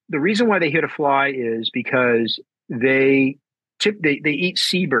sharks, the reason why they hit a fly is because they eat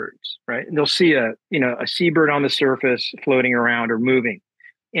seabirds, right? And they'll see a seabird on the surface floating around or moving.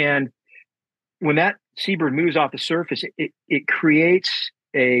 And when that seabird moves off the surface, it creates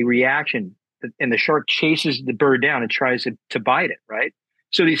a reaction, and the shark chases the bird down and tries to bite it, right?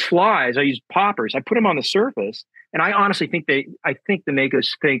 So these flies, I use poppers, I put them on the surface, and I honestly think the Makos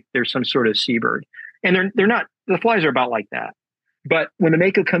think they're some sort of seabird. And they're not, the flies are about like that. But when the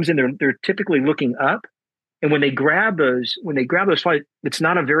Mako comes in, they're typically looking up. And when they grab those flies, it's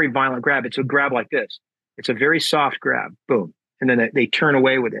not a very violent grab. It's a grab like this. It's a very soft grab. Boom. And then they turn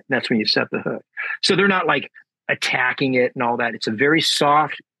away with it. And that's when you set the hook. So they're not like attacking it and all that. It's a very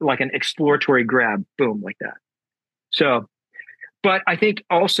soft, like an exploratory grab. Boom, like that. So, but I think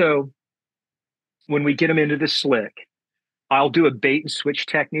also when we get them into the slick, I'll do a bait and switch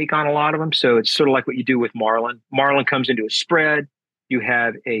technique on a lot of them. So it's sort of like what you do with marlin. Marlin comes into a spread. You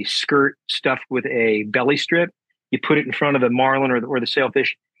have a skirt stuffed with a belly strip. You put it in front of the marlin or the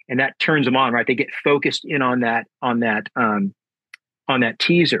sailfish, and that turns them on, right? They get focused in on that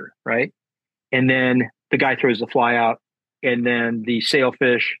teaser, right? And then the guy throws the fly out, and then the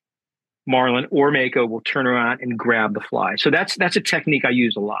sailfish, marlin, or Mako will turn around and grab the fly. So that's a technique I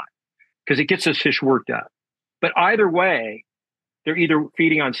use a lot because it gets those fish worked up. But either way, they're either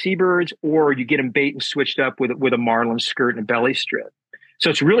feeding on seabirds or you get them bait and switched up with a marlin skirt and a belly strip. So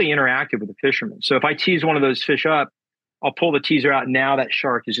it's really interactive with the fisherman. So if I tease one of those fish up, I'll pull the teaser out. And now that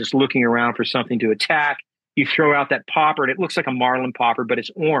shark is just looking around for something to attack. You throw out that popper, and it looks like a marlin popper, but it's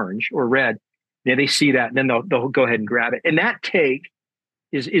orange or red. Yeah, they see that, and then they'll go ahead and grab it. And that take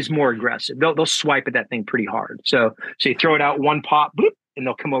is more aggressive. They'll swipe at that thing pretty hard. So you throw it out, one pop, bloop, and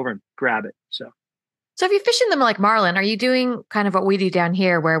they'll come over and grab it. So if you're fishing them like marlin, are you doing kind of what we do down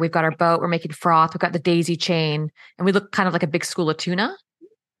here where we've got our boat, we're making froth, we've got the daisy chain, and we look kind of like a big school of tuna?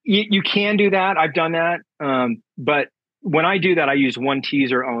 You can do that. I've done that. But when I do that, I use one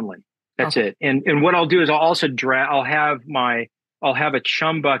teaser only. That's it. And what I'll do is I'll also I'll have a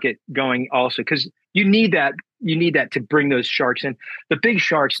chum bucket going also, because you need that to bring those sharks in. The big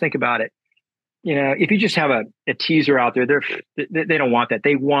sharks, think about it. You know, if you just have a teaser out there, they don't want that.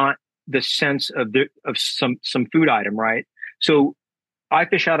 They want the sense of some food item, right? So I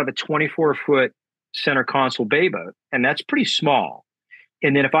fish out of a 24-foot center console bay boat, and that's pretty small.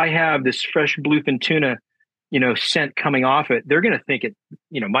 And then if I have this fresh bluefin tuna, scent coming off it, they're going to think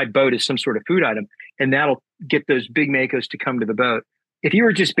my boat is some sort of food item, and that'll get those big Makos to come to the boat. If you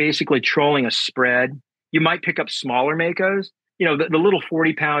were just basically trolling a spread, you might pick up smaller Makos. The little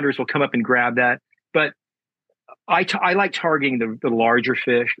 40-pounders will come up and grab that. But I like targeting the larger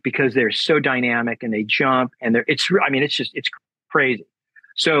fish because they're so dynamic and they jump and it's crazy.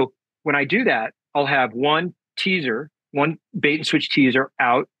 So when I do that, I'll have one bait and switch teaser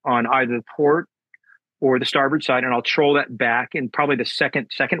out on either the port or the starboard side, and I'll troll that back in probably the second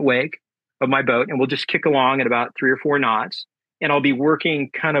wake of my boat, and we'll just kick along at about 3 or 4 knots, and I'll be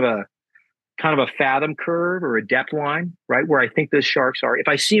working kind of a fathom curve or a depth line, right, where I think those sharks are. If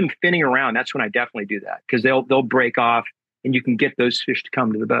I see them finning around, that's when I definitely do that, because they'll break off and you can get those fish to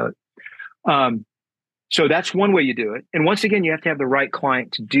come to the boat. So that's one way you do it. And once again, you have to have the right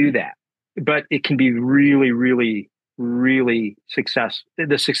client to do that, but it can be really, really, really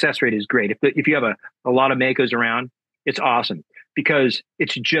the success rate is great. If you have a lot of Makos around, it's awesome, because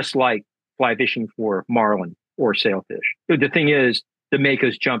it's just like fly fishing for marlin or sailfish. The thing is, the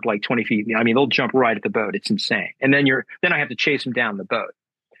Makos jump like 20 feet. I mean, they'll jump right at the boat. It's insane. And then I have to chase them down the boat.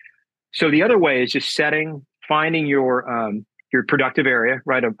 So the other way is just finding your productive area,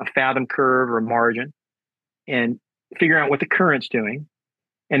 right? A fathom curve or a margin, and figuring out what the current's doing.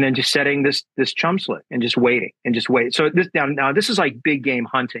 And then just setting this chum slick and just waiting. So this is like big game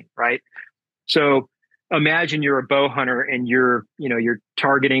hunting, right? So imagine you're a bow hunter and you're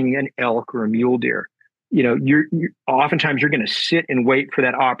targeting an elk or a mule deer. You're oftentimes you're going to sit and wait for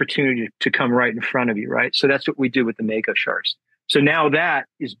that opportunity to come right in front of you, right? So that's what we do with the Mako sharks. So now that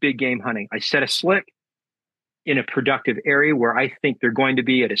is big game hunting. I set a slick in a productive area where I think they're going to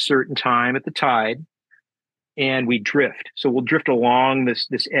be at a certain time at the tide, and we drift. So we'll drift along this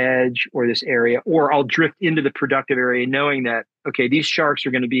edge or this area, or I'll drift into the productive area knowing that, okay, these sharks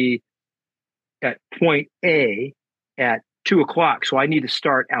are going to be at point A at 2:00. So I need to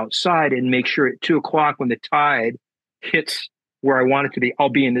start outside and make sure at 2:00, when the tide hits where I want it to be, I'll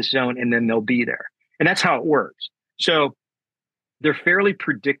be in this zone, and then they'll be there. And that's how it works. So they're fairly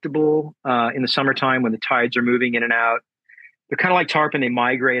predictable in the summertime when the tides are moving in and out. they're kind of like tarpon. They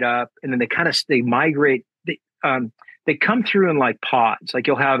migrate up, and then they migrate. They come through in like pods. Like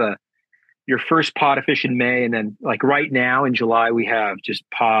you'll have your first pod of fish in May, and then like right now in July we have just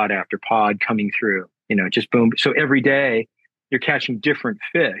pod after pod coming through. Just boom. So every day you're catching different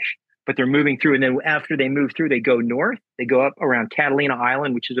fish, but they're moving through. And then after they move through, they go north. They go up around Catalina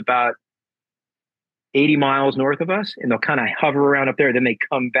Island, which is about 80 miles north of us, and they'll kind of hover around up there. Then they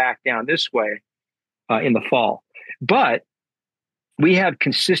come back down this way in the fall. But we have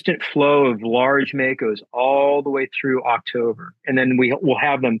consistent flow of large Makos all the way through October. And then we'll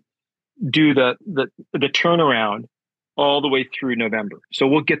have them do the turnaround all the way through November. So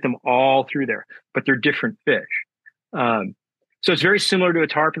we'll get them all through there, but they're different fish. So it's very similar to a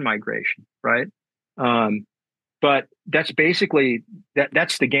tarpon migration, right? But that's basically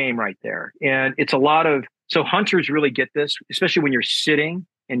that's the game right there. And it's so hunters really get this, especially when you're sitting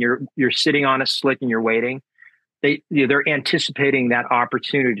and you're sitting on a slick and you're waiting. They're anticipating that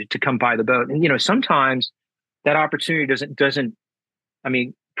opportunity to come by the boat. And sometimes that opportunity doesn't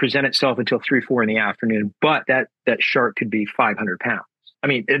present itself until 3-4 in the afternoon, but that shark could be 500 pounds.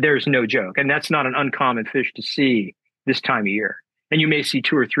 There's no joke. And that's not an uncommon fish to see this time of year. And you may see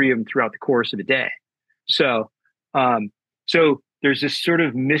 2 or 3 of them throughout the course of the day. So there's this sort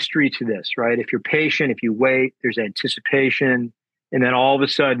of mystery to this, right? If you're patient, if you wait, there's anticipation, and then all of a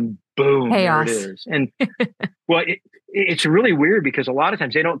sudden, boom, chaos. There it is. And well, it's really weird because a lot of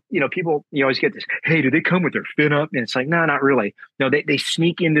times they don't, people, you always get this, hey, do they come with their fin up? And it's like, no, not really. No, they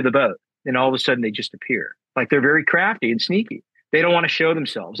sneak into the boat, and all of a sudden they just appear. Like they're very crafty and sneaky. They don't want to show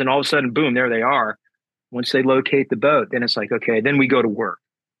themselves. And all of a sudden, boom, there they are. Once they locate the boat, then it's like, okay, then we go to work.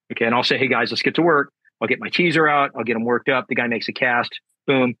 Okay. And I'll say, hey guys, let's get to work. I'll get my teaser out. I'll get them worked up. The guy makes a cast.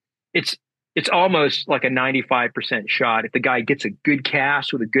 Boom. It's almost like a 95% shot. If the guy gets a good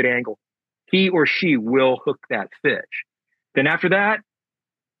cast with a good angle, he or she will hook that fish. Then after that,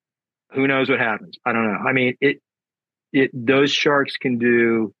 who knows what happens? I don't know. Those sharks can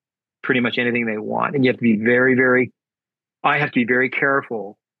do pretty much anything they want. And you have to be I have to be very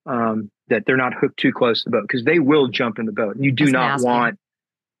careful that they're not hooked too close to the boat, because they will jump in the boat. You do not want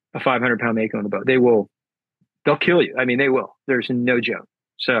a 500-pound Mako in the boat. They'll kill you. They will. There's no joke.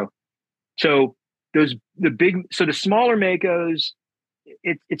 So the smaller Makos,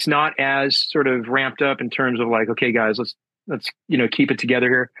 it's not as sort of ramped up in terms of like, okay, guys, let's keep it together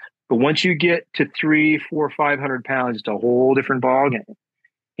here. But once you get to 300, 400, 500 pounds, it's a whole different ballgame.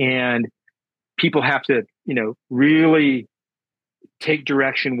 And people have to, really take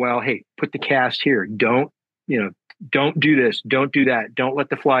direction. Well, hey, put the cast here. Don't do this. Don't do that. Don't let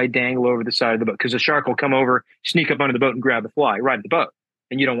the fly dangle over the side of the boat, because the shark will come over, sneak up under the boat and grab the fly right at the boat.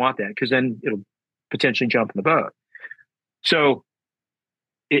 And you don't want that, because then it'll potentially jump in the boat. So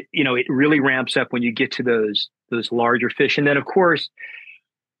it really ramps up when you get to those larger fish. And then of course,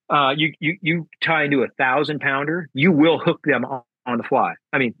 you tie into 1,000-pounder, you will hook them on the fly.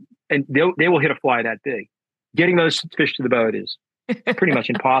 And they will hit a fly that big. Getting those fish to the boat is pretty much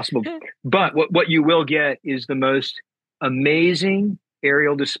impossible. But what you will get is the most amazing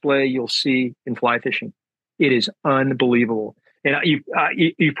aerial display you'll see in fly fishing. It is unbelievable. And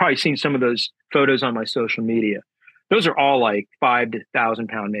you've probably seen some of those photos on my social media. Those are all like 5 to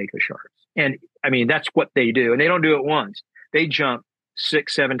 1,000-pound Mako sharks. And that's what they do. And they don't do it once. They jump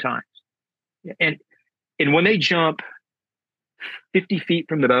 6-7 times. And when they jump 50 feet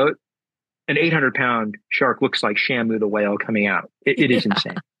from the boat, an 800-pound shark looks like Shamu the whale coming out. It is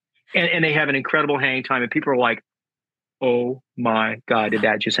insane. And they have an incredible hang time. And people are like, oh my God, did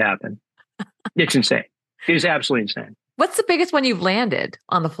that just happen? It's insane. It is absolutely insane. What's the biggest one you've landed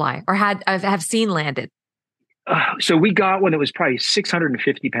on the fly, or have seen landed? So we got one that was probably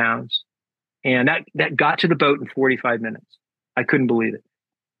 650 pounds, and that got to the boat in 45 minutes. I couldn't believe it.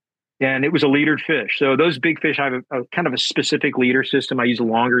 And it was a leadered fish. So those big fish, I have a kind of a specific leader system. I use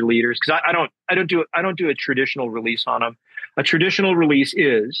longer leaders because I don't do a traditional release on them. A traditional release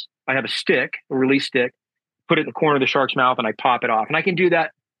is I have a release stick, put it in the corner of the shark's mouth, and I pop it off. And I can do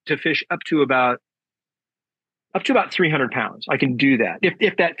that to fish up to about 300 pounds. I can do that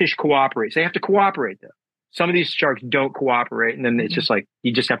if that fish cooperates. They have to cooperate though. Some of these sharks don't cooperate, and then it's just like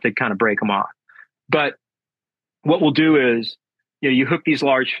you just have to kind of break them off. But what we'll do is, you hook these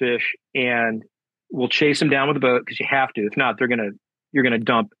large fish, and we'll chase them down with the boat because you have to. If not, you're gonna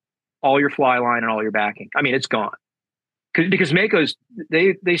dump all your fly line and all your backing. It's gone because Makos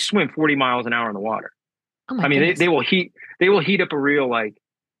they swim 40 miles an hour in the water. Oh my goodness. They will heat up a reel like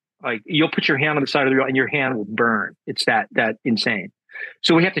you'll put your hand on the side of the reel and your hand will burn. It's that insane.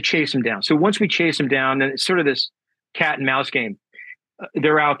 So we have to chase them down. So once we chase them down, then it's sort of this cat and mouse game.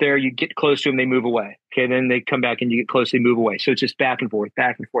 they're out there, you get close to them, they move away. Okay. Then they come back and you get close, they move away. So it's just back and forth,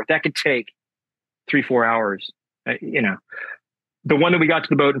 back and forth. That could take 3-4 hours. The one that we got to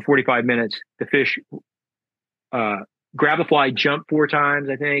the boat in 45 minutes, the fish grab the fly, jump 4 times,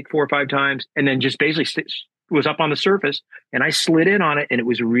 I think 4 or 5 times, and then just basically was up on the surface, and I slid in on it, and it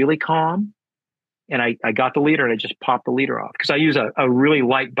was really calm. And I got the leader, and I just popped the leader off, because I use a really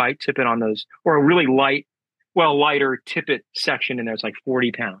light bite tippet on those, or a really lighter tippet section in there. It's like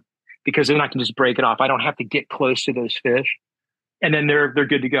 40 pounds, because then I can just break it off. I don't have to get close to those fish, and then they're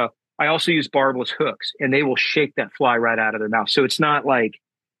good to go. I also use barbless hooks, and they will shake that fly right out of their mouth. So it's not like,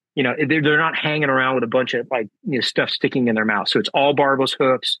 they're not hanging around with a bunch of stuff sticking in their mouth. So it's all barbless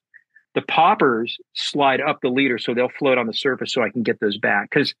hooks. The poppers slide up the leader, so they'll float on the surface, so I can get those back.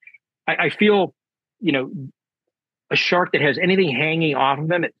 Because I feel, a shark that has anything hanging off of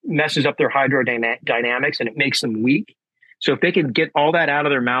them, it messes up their hydrodynamics and it makes them weak. So if they can get all that out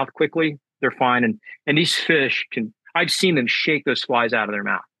of their mouth quickly, they're fine. And these fish I've seen them shake those flies out of their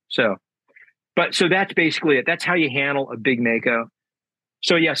mouth. So that's basically it. That's how you handle a big Mako.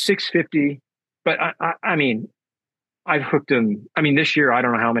 So yeah, 650. But I mean, I've hooked them. I mean, this year, I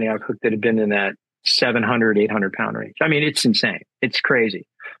don't know how many I've hooked that have been in that 700, 800 pound range. I mean, it's insane. It's crazy.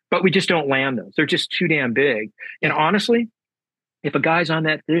 But we just don't land those. They're just too damn big. And honestly, if a guy's on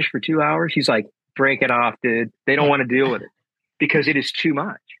that fish for 2 hours, he's like, break it off, dude. They don't want to deal with it, because it is too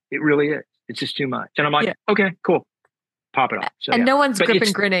much. It really is. It's just too much. And I'm like, okay, cool. Pop it off. So, and no one's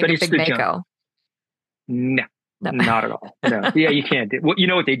gripping, grinning a big Mako. No, not at all. No. Yeah, you can't do. Well, you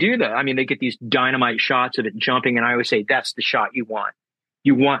know what they do though? I mean, they get these dynamite shots of it jumping, and I always say that's the shot you want.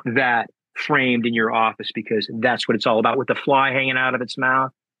 You want that framed in your office, because that's what it's all about, with the fly hanging out of its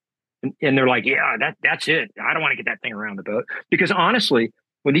mouth. And they're like, yeah, that's it. I don't want to get that thing around the boat. Because honestly,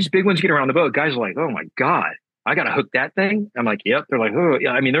 when these big ones get around the boat, guys are like, oh my God, I got to hook that thing. I'm like, yep. They're like, oh, yeah.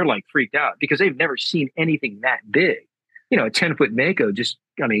 I mean, they're like freaked out, because they've never seen anything that big. A 10-foot Mako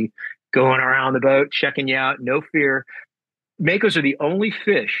going around the boat, checking you out, no fear. Makos are the only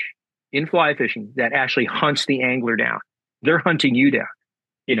fish in fly fishing that actually hunts the angler down. They're hunting you down,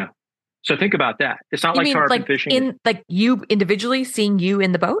 So think about that. It's not like tarpon fishing. You individually seeing you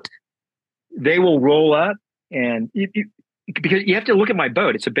in the boat? They will roll up, and because you have to look at my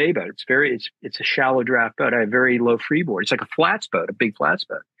boat. It's a bay boat. It's a shallow draft boat. I have very low freeboard. It's like a flats boat, a big flats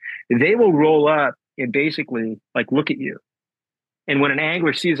boat. They will roll up and basically look at you. And when an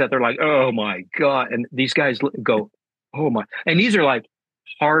angler sees that, they're like, oh my God. And these guys go, oh my. And these are like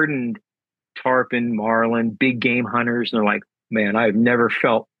hardened tarpon, marlin, big game hunters. And they're like, man, I've never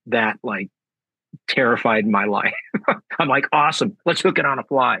felt that terrified in my life. I'm like, awesome. Let's hook it on a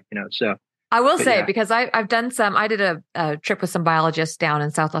fly, so. I will say, yeah. Because I've done I did a trip with some biologists down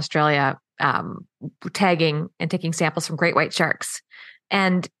in South Australia, tagging and taking samples from great white sharks,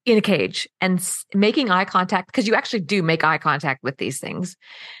 and in a cage, and making eye contact, because you actually do make eye contact with these things.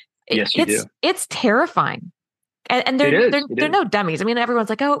 Yes, you do. It's terrifying. And they're no dummies. I mean, everyone's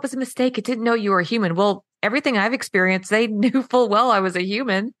like, oh, it was a mistake. It didn't know you were a human. Well, everything I've experienced, they knew full well I was a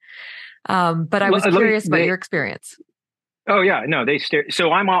human. But I was curious about your experience. Oh yeah, no, they stare.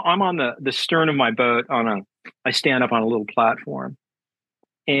 So I'm on the stern of my boat I stand up on a little platform,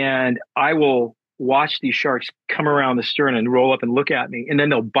 and I will watch these sharks come around the stern and roll up and look at me, and then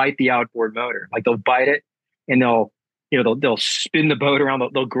they'll bite the outboard motor. Like they'll bite it, and they'll spin the boat around.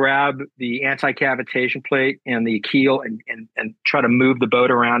 They'll grab the anti-cavitation plate and the keel and try to move the boat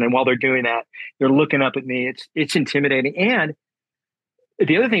around. And while they're doing that, they're looking up at me. It's intimidating. And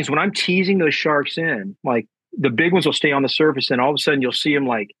the other thing is, when I'm teasing those sharks in, like, the big ones will stay on the surface, and all of a sudden you'll see them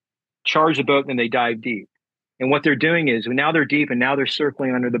charge the boat, and then they dive deep. And what they're doing is, now they're deep, and now they're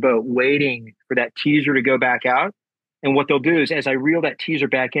circling under the boat, waiting for that teaser to go back out. And what they'll do is, as I reel that teaser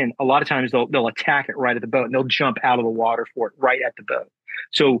back in, a lot of times they'll attack it right at the boat, and they'll jump out of the water for it right at the boat.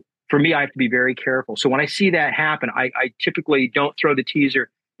 So for me, I have to be very careful. So when I see that happen, I typically don't throw the teaser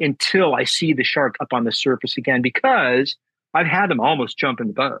until I see the shark up on the surface again, because I've had them almost jump in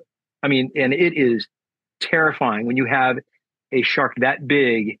the boat. I mean, and it is terrifying when you have a shark that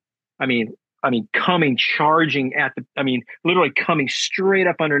big. I mean, charging literally coming straight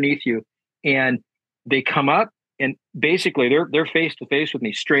up underneath you, and they come up, and basically they're face to face with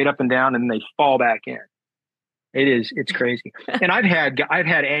me, straight up and down, and they fall back in. It's crazy. And I've had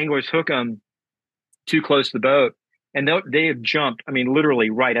anglers hook them too close to the boat, and they have jumped. I mean,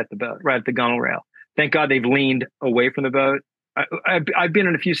 literally right at the boat, right at the gunnel rail. Thank God they've leaned away from the boat. I've been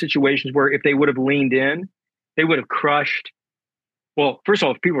in a few situations where if they would have leaned in, they would have crushed. Well, first of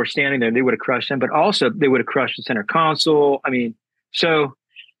all, if people were standing there, they would have crushed them, but also they would have crushed the center console. I mean, so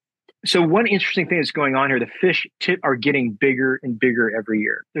So one interesting thing that's going on here, the fish are getting bigger and bigger every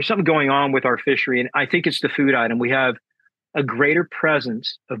year. There's something going on with our fishery, and I think it's the food item. We have a greater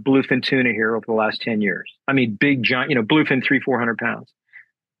presence of bluefin tuna here over the last 10 years. I mean, big, giant, bluefin 300-400 pounds.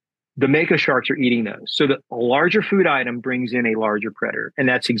 The Mako sharks are eating those. So the larger food item brings in a larger predator. And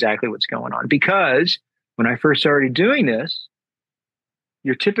that's exactly what's going on. Because when I first started doing this,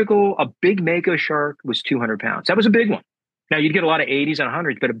 a big Mako shark was 200 pounds. That was a big one. Now you'd get a lot of 80s and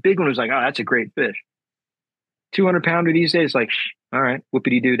 100s, but a big one was like, oh, that's a great fish. 200 pounder these days, like, all right,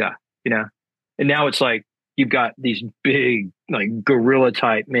 whoopity-doo-dah, And now it's like, you've got these big, like gorilla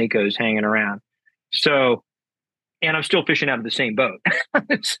type Makos hanging around. So, and I'm still fishing out of the same boat.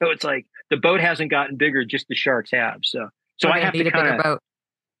 So it's like the boat hasn't gotten bigger, just the sharks have. So I have to kind of, bigger boat.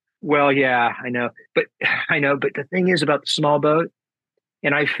 Well, yeah, I know. But the thing is about the small boat,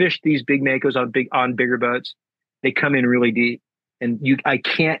 and I fished these big Makos on bigger boats. They come in really deep, and I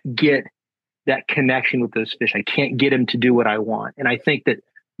can't get that connection with those fish. I can't get them to do what I want. And I think that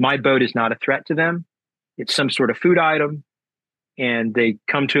my boat is not a threat to them. It's some sort of food item, and they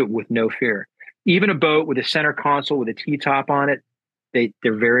come to it with no fear. Even a boat with a center console with a T-top on it,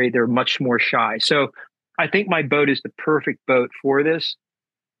 they're much more shy. So I think my boat is the perfect boat for this.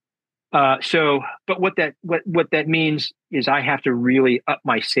 But what that means is I have to really up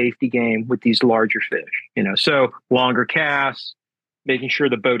my safety game with these larger fish. So longer casts, making sure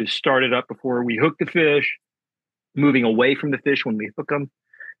the boat is started up before we hook the fish, moving away from the fish when we hook them,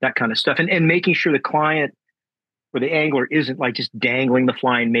 that kind of stuff. And making sure the client or the angler isn't like just dangling the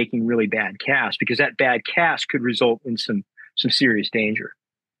fly and making really bad casts, because that bad cast could result in some serious danger.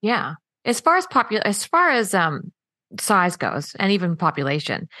 Yeah. As far as size goes, and even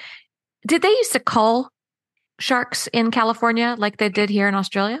population, did they used to cull sharks in California like they did here in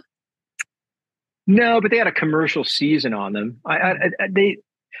Australia? No, but they had a commercial season on them.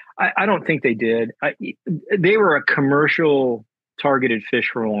 I don't think they did. They were a commercial targeted fish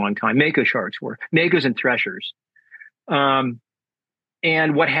for a long time. Mako sharks were Makos and threshers.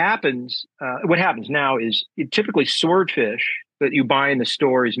 And what happens now is typically swordfish that you buy in the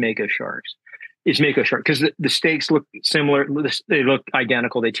store is Mako sharks. It's Mako shark because the steaks look similar. They look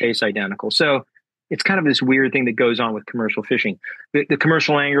identical. They taste identical. So it's kind of this weird thing that goes on with commercial fishing. The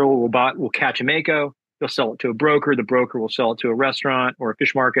commercial angler will catch a Mako. They'll sell it to a broker. The broker will sell it to a restaurant or a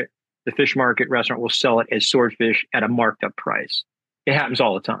fish market. The fish market restaurant will sell it as swordfish at a marked up price. It happens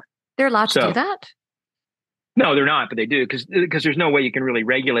all the time. They're allowed to do that? No, they're not, but they do because there's no way you can really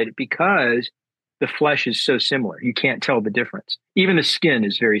regulate it because the flesh is so similar. You can't tell the difference. Even the skin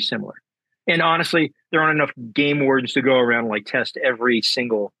is very similar. And honestly, there aren't enough game wardens to go around and like test every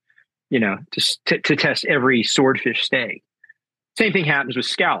single, to test every swordfish steak. Same thing happens with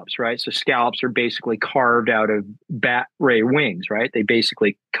scallops, right? So scallops are basically carved out of bat ray wings, right? They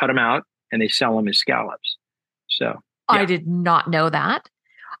basically cut them out and they sell them as scallops. So yeah. I did not know that.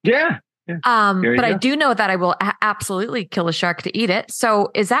 Yeah. But I do know that I will absolutely kill a shark to eat it.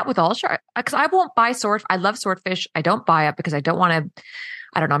 So is that with all sharks? Because I won't buy I love swordfish. I don't buy it because I don't want to.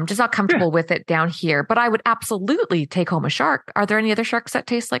 I don't know. I'm just not comfortable with it down here, but I would absolutely take home a shark. Are there any other sharks that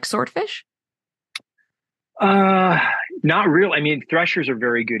taste like swordfish? Not really. I mean, threshers are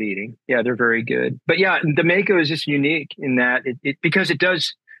very good eating. Yeah, they're very good. But yeah, the Mako is just unique in that because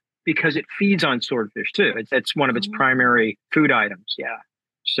it feeds on swordfish too. It's one of its primary food items. Yeah.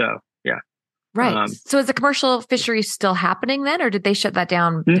 So yeah. Right. So is the commercial fishery still happening then, or did they shut that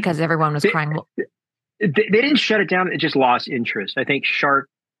down because everyone was crying? They didn't shut it down. It just lost interest. I think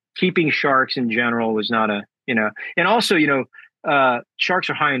keeping sharks in general was not and also, sharks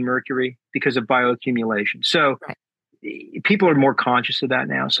are high in mercury because of bioaccumulation. So people are more conscious of that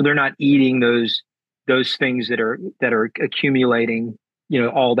now. So they're not eating those things that are accumulating,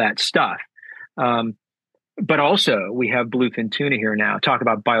 all that stuff. But also we have bluefin tuna here now. Talk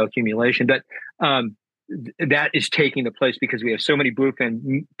about bioaccumulation, but that is taking the place because we have so many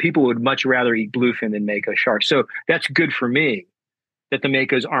bluefin. People would much rather eat bluefin than Mako sharks. So that's good for me that the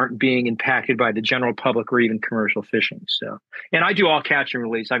Makos aren't being impacted by the general public or even commercial fishing. So, and I do all catch and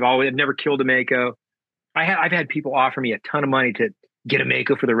release. I've never killed a Mako. I've had people offer me a ton of money to get a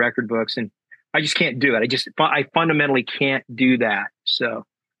Mako for the record books, and I just can't do it. I fundamentally can't do that. So,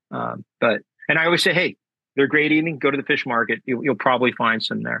 and I always say, hey, they're great eating. Go to the fish market. You'll probably find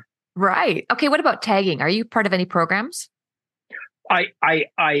some there. Right. Okay. What about tagging? Are you part of any programs? I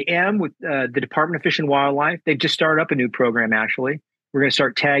am with the Department of Fish and Wildlife. They've just started up a new program, actually. We're going to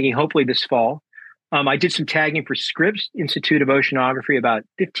start tagging hopefully this fall. I did some tagging for Scripps Institute of Oceanography about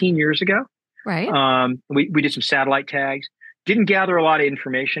 15 years ago. Right. We did some satellite tags. Didn't gather a lot of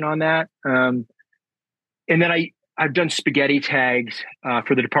information on that. And then I've done spaghetti tags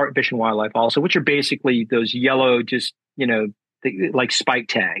for the Department of Fish and Wildlife also, which are basically those yellow, just, like spike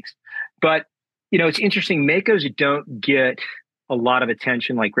tags. But, it's interesting. Makos don't get a lot of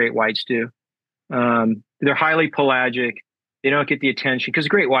attention like great whites do. They're highly pelagic. They don't get the attention because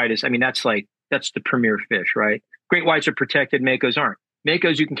great white is, that's the premier fish, right? Great whites are protected. Makos aren't.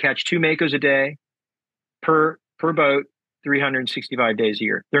 Makos, you can catch 2 Makos a day per boat, 365 days a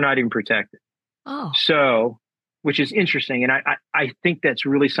year. They're not even protected. Oh, So, which is interesting. And I think that's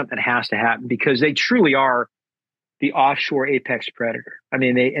really something that has to happen because they truly are the offshore apex predator.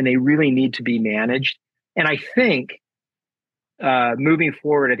 They really need to be managed. And I think moving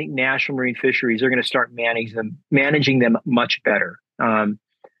forward, I think National Marine Fisheries are going to start managing them much better.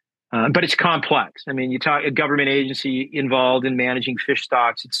 But it's complex. You talk a government agency involved in managing fish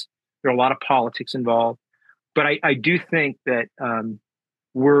stocks. There are a lot of politics involved. But I do think that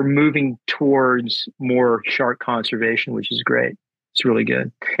we're moving towards more shark conservation, which is great. It's really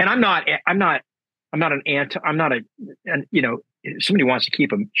good. And I'm not if somebody wants to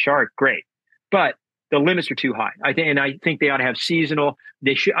keep a shark, great. But the limits are too high. I think they ought to have seasonal.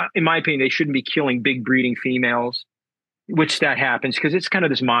 They should, in my opinion, they shouldn't be killing big breeding females, which that happens because it's kind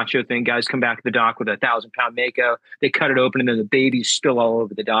of this macho thing. Guys come back to the dock with a 1,000-pound Mako. They cut it open and then the babies spill all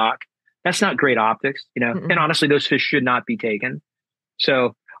over the dock. That's not great optics, And honestly, those fish should not be taken.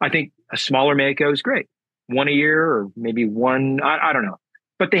 So I think a smaller Mako is great. 1 a year or maybe one. I don't know,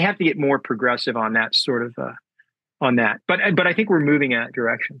 but they have to get more progressive on that sort of on that. But I think we're moving in that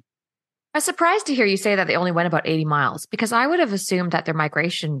direction. I was surprised to hear you say that they only went about 80 miles because I would have assumed that their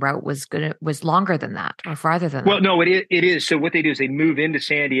migration route was longer than that or farther than that. Well, no, it is. So what they do is they move into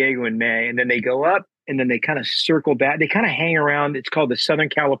San Diego in May and then they go up and then they kind of circle back. They kind of hang around. It's called the Southern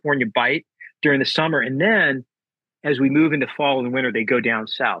California Bight during the summer. And then as we move into fall and winter, they go down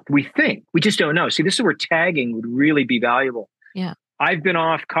south. We just don't know. See, this is where tagging would really be valuable. Yeah. I've been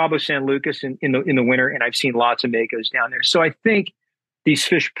off Cabo San Lucas in the winter and I've seen lots of Makos down there. So I think these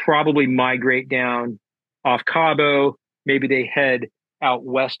fish probably migrate down off Cabo. Maybe they head out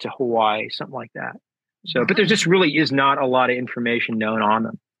west to Hawaii, something like that. So, but there just really is not a lot of information known on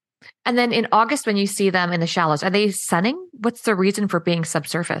them. And then in August, when you see them in the shallows, are they sunning? What's the reason for being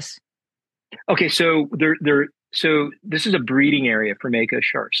subsurface? Okay, so so this is a breeding area for Mako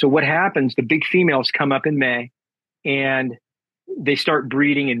sharks. So what happens? The big females come up in May, and they start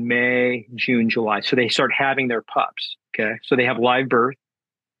breeding in May, June, July. So they start having their pups. Okay, so they have live birth,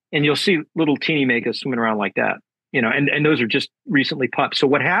 and you'll see little teeny Makos swimming around like that. And those are just recently pups. So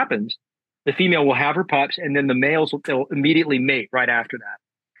what happens? The female will have her pups, and then the males will immediately mate right after that.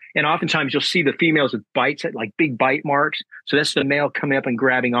 And oftentimes you'll see the females with bites, like big bite marks. So that's the male coming up and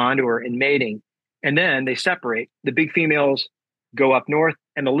grabbing onto her and mating. And then they separate. The big females go up north,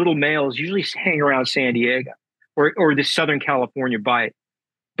 and the little males usually hang around San Diego or the Southern California Bight.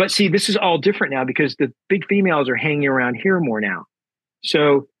 But see, this is all different now because the big females are hanging around here more now.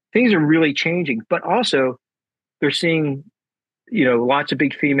 So things are really changing. But also, they're seeing, lots of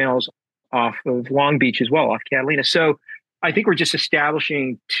big females off of Long Beach as well, off Catalina. So I think we're just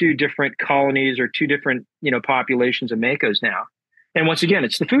establishing 2 different colonies or 2 different, populations of Makos now. And once again,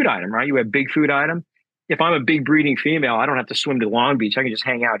 it's the food item, right? You have big food item. If I'm a big breeding female, I don't have to swim to Long Beach. I can just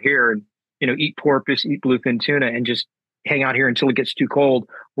hang out here and, eat porpoise, eat bluefin tuna, and just hang out here until it gets too cold,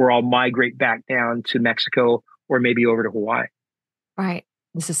 where I'll migrate back down to Mexico or maybe over to Hawaii. Right.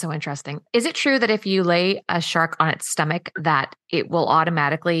 This is so interesting. Is it true that if you lay a shark on its stomach, that it will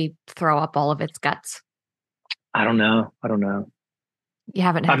automatically throw up all of its guts? I don't know. You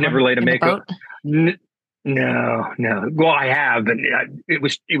haven't? I've never laid a Mako. No. Well, I have, but it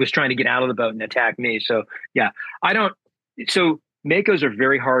was trying to get out of the boat and attack me. So yeah, I don't. So Makos are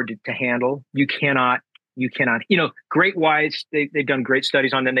very hard to handle. You cannot. Great whites. They've done great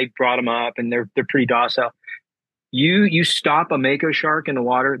studies on them. They brought them up, and they're pretty docile. You stop a Mako shark in the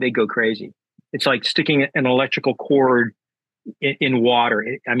water, they go crazy. It's like sticking an electrical cord in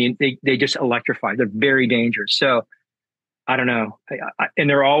water. They just electrify. They're very dangerous. So I don't know. And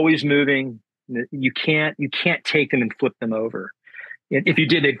they're always moving. You can't take them and flip them over. If you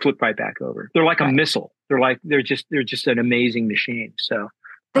did, they'd flip right back over. They're like a missile. They're just an amazing machine. So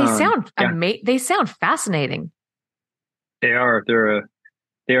they sound they sound fascinating. They are.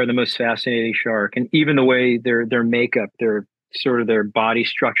 They are the most fascinating shark, and even the way their makeup, their sort of their body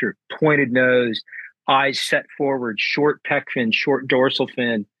structure, pointed nose, eyes set forward, short pec fin, short dorsal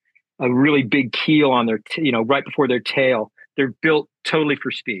fin, a really big keel on their right before their tail. They're built totally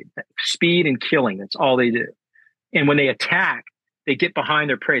for speed and killing. That's all they do. And when they attack, they get behind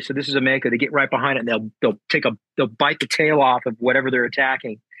their prey. So this is a Mako. They get right behind it, and they'll bite the tail off of whatever they're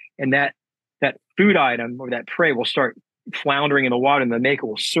attacking, and that that food item or that prey will start floundering in the water, and the Mako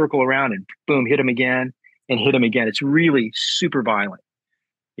will circle around and boom, hit them again and hit them again. It's really super violent.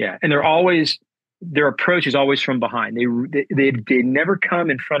 Yeah. And their approach is always from behind. They never come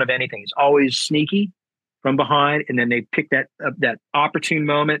in front of anything. It's always sneaky from behind. And then they pick that opportune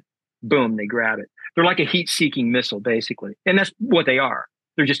moment, boom, they grab it. They're like a heat seeking missile, basically. And that's what they are.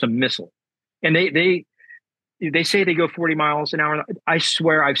 They're just a missile. And they say they go 40 miles an hour. I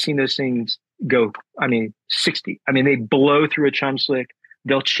swear I've seen those things go, 60. They blow through a chum slick.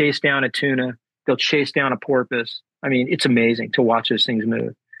 They'll chase down a tuna. They'll chase down a porpoise. It's amazing to watch those things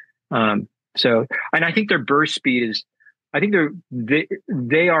move. And I think their burst speed is,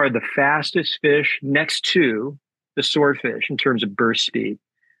 they are the fastest fish next to the swordfish in terms of burst speed.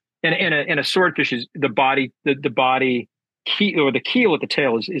 And a swordfish is the body keel, or the keel at the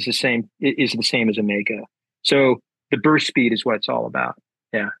tail is the same as a Mako. So the burst speed is what it's all about.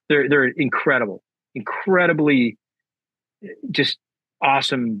 Yeah. They're incredibly just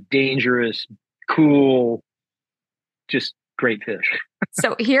awesome, dangerous, cool, just great fish.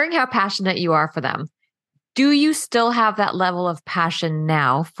 So hearing how passionate you are for them, do you still have that level of passion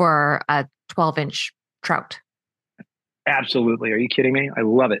now for a 12-inch trout? Absolutely. Are you kidding me? I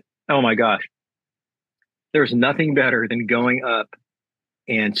love it. Oh my gosh. There's nothing better than going up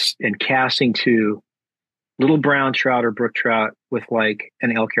and casting to little brown trout or brook trout with like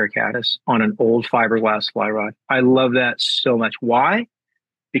an elk hair caddis on an old fiberglass fly rod. I love that so much. Why?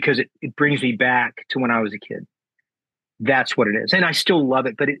 Because it brings me back to when I was a kid. That's what it is. And I still love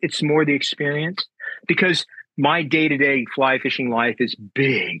it, but it's more the experience, because my day-to-day fly fishing life is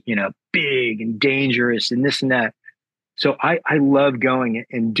big and dangerous and this and that. So I love going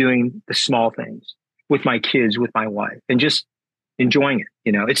and doing the small things with my kids, with my wife, and just enjoying it.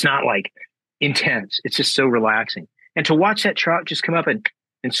 It's not like intense. It's just so relaxing. And to watch that trout just come up and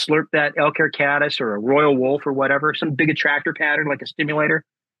slurp that elk hair caddis or a royal wolf or whatever, some big attractor pattern like a stimulator.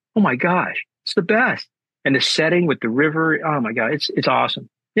 Oh my gosh, it's the best. And the setting with the river, oh my God, it's awesome.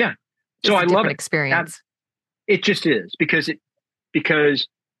 Yeah. So I love it. Experience. It just is because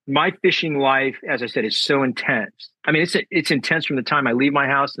my fishing life, as I said, is so intense. It's intense from the time I leave my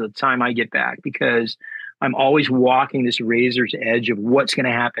house to the time I get back, because I'm always walking this razor's edge of what's going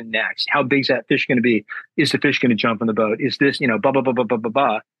to happen next. How big's that fish going to be? Is the fish going to jump in the boat? Is this, blah, blah, blah, blah, blah, blah,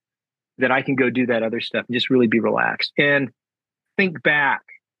 blah, that I can go do that other stuff and just really be relaxed and think back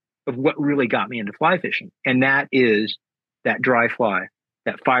of what really got me into fly fishing. And that is that dry fly,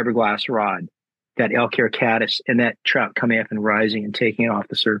 that fiberglass rod, that elk hair caddis, and that trout coming up and rising and taking it off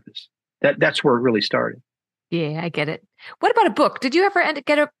the surface. That's where it really started. Yeah, I get it. What about a book? Did you ever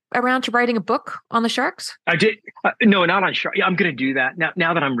get around to writing a book on the sharks? I did. No, not on sharks. I'm going to do that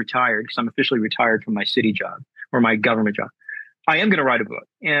now that I'm retired, because I'm officially retired from my city job or my government job. I am going to write a book,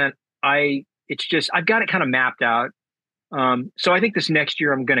 and I've got it kind of mapped out. So I think this next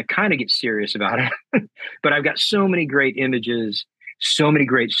year I'm going to kind of get serious about it, but I've got so many great images, so many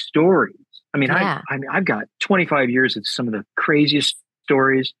great stories. I've got 25 years of some of the craziest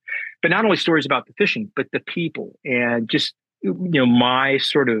stories, but not only stories about the fishing, but the people, and just, my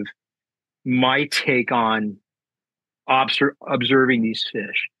take on observing these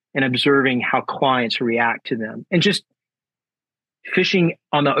fish and observing how clients react to them, and just fishing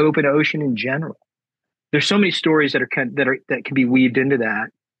on the open ocean in general. There's so many stories that can be weaved into that.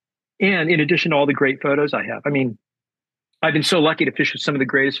 And in addition to all the great photos I have, I've been so lucky to fish with some of the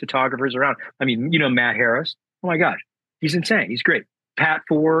greatest photographers around. Matt Harris. Oh my gosh, he's insane. He's great. Pat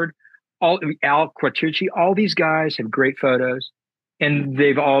Ford, Al Quattucci, all these guys have great photos, and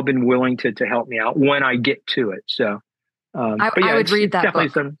they've all been willing to help me out when I get to it. So I would read that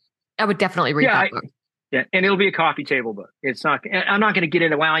book. I would definitely read that book. Yeah, and it'll be a coffee table book. It's not. I'm not going to get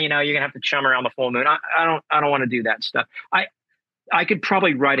into, you're going to have to chum around the full moon. I don't want to do that stuff. I could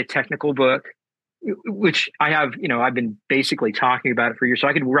probably write a technical book, which I have. I've been basically talking about it for years, so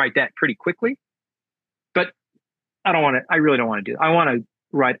I could write that pretty quickly. But I don't want to. I really don't want to do that. I want to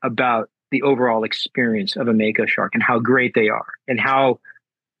write about the overall experience of a Mako shark and how great they are, and how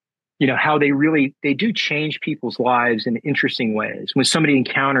how they do change people's lives in interesting ways. When somebody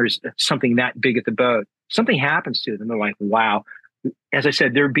encounters something that big at the boat, something happens to them. They're like, wow. As I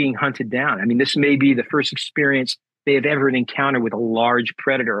said, they're being hunted down. This may be the first experience they have ever encountered with a large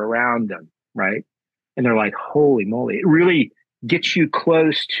predator around them, right? And they're like, holy moly. It really gets you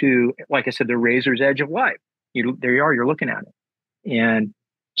close to, like I said, the razor's edge of life. There you are, you're looking at it. And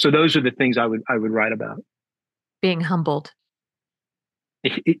so those are the things I would write about. Being humbled.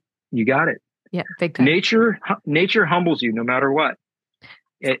 You got it. Yeah, big time. Nature humbles you no matter what.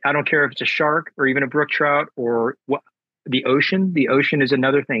 I don't care if it's a shark or even a brook trout or what. The ocean is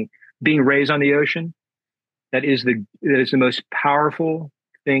another thing. being raised on the ocean, that is the most powerful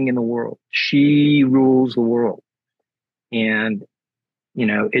thing in the world. She rules the world. And,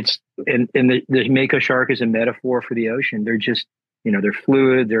 it's, and the Mako shark is a metaphor for the ocean. They're just, they're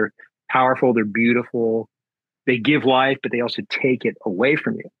fluid, they're powerful, they're beautiful. They give life, but they also take it away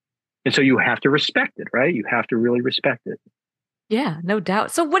from you. And so you have to respect it, right? You have to really respect it. Yeah, no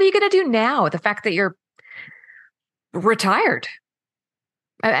doubt. So what are you going to do now? The fact that you're retired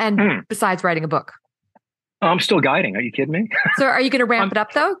and besides writing a book? I'm still guiding. Are you kidding me? So are you going to ramp it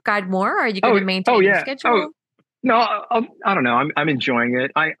up though? Guide more? Are you going to maintain your schedule? No, I don't know. I'm enjoying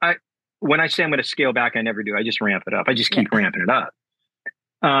it. I when I say I'm going to scale back, I never do. I just ramp it up. I just keep ramping it up.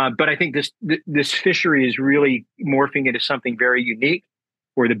 But I think this fishery is really morphing into something very unique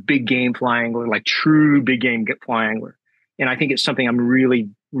for the big game fly angler, like true big game fly angler. And I think it's something I'm really,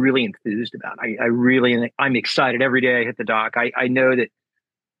 really enthused about. I'm excited every day I hit the dock. I know that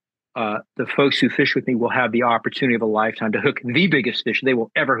the folks who fish with me will have the opportunity of a lifetime to hook the biggest fish they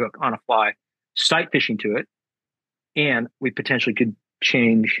will ever hook on a fly, sight fishing to it. And we potentially could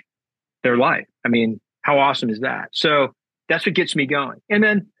change their life. I mean, how awesome is that? So that's what gets me going. And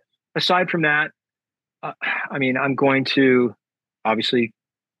then aside from that, I'm going to obviously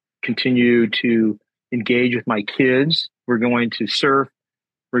continue to engage with my kids. We're going to surf.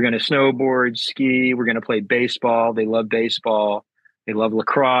 We're going to snowboard, ski. We're going to play baseball. They love baseball. They love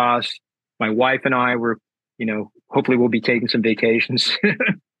lacrosse. My wife and I were, hopefully we'll be taking some vacations.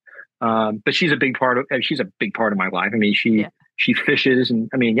 But she's a big part of my life. I mean, she fishes and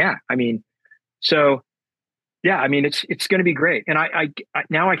it's going to be great. And I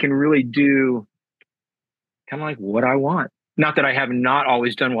now I can really do kind of like what I want. Not that I have not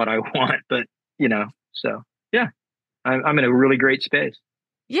always done what I want, but so yeah, I'm in a really great space.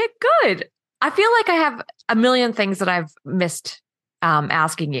 Yeah, good. I feel like I have a million things that I've missed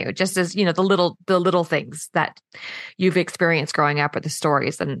asking you, just as, the little things that you've experienced growing up or the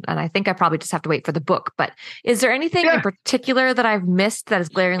stories. And I think I probably just have to wait for the book, but is there anything in particular that I've missed that is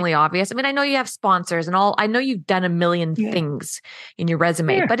glaringly obvious? I mean, I know you have sponsors and all, I know you've done a million things in your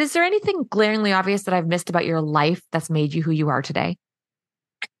resume, but is there anything glaringly obvious that I've missed about your life that's made you who you are today?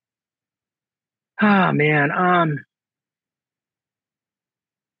 Oh man. I'm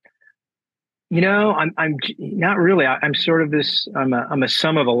not really. I'm sort of this. I'm a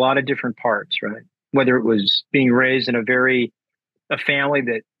sum of a lot of different parts, right? Whether it was being raised in a family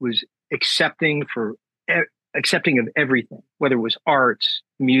that was accepting of everything, whether it was arts,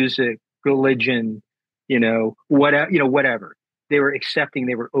 music, religion, whatever. They were accepting.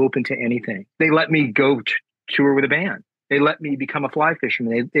 They were open to anything. They let me go tour with a band. They let me become a fly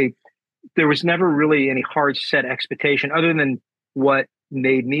fisherman. There was never really any hard set expectation other than what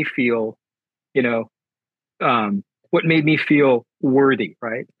made me feel. What made me feel worthy,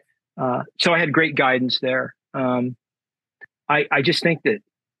 right? So I had great guidance there. I just think that,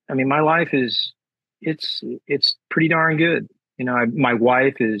 my life it's pretty darn good. My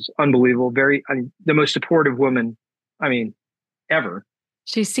wife is unbelievable. The most supportive woman, ever.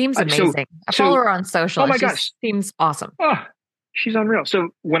 She seems amazing. I follow her on social. Oh my gosh. Seems awesome. Oh, she's unreal. So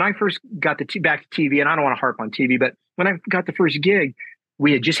when I first got back to TV, and I don't want to harp on TV, but when I got the first gig,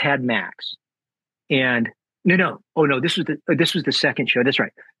 we had just had Max. And this was the second show. That's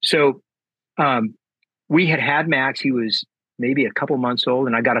right. So, we had Max. He was maybe a couple months old,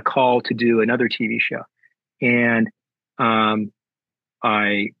 and I got a call to do another TV show. And,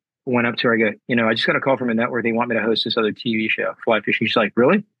 I went up to her. I go, I just got a call from a network. They want me to host this other TV show, Fly Fishing. She's like,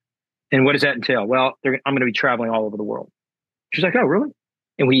 really? And what does that entail? Well, I'm going to be traveling all over the world. She's like, oh, really?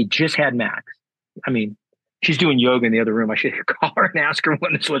 And we just had Max. She's doing yoga in the other room. I should call her and ask her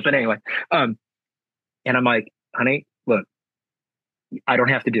when this was. But anyway, and I'm like, honey, look, I don't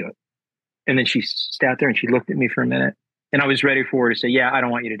have to do it. And then she sat there and she looked at me for a minute, and I was ready for her to say, yeah, I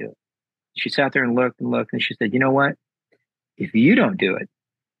don't want you to do it. She sat there and looked, and she said, you know what? If you don't do it,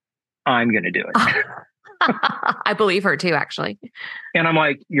 I'm going to do it. I believe her too, actually. And I'm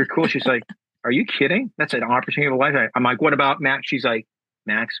like, you're cool. She's like, are you kidding? That's an opportunity of a lifetime. I'm like, what about Max? She's like,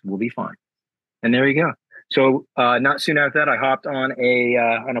 Max, we'll be fine. And there you go. So not soon after that, I hopped on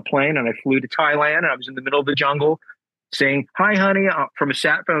a plane and I flew to Thailand. And I was in the middle of the jungle saying, hi, honey, from a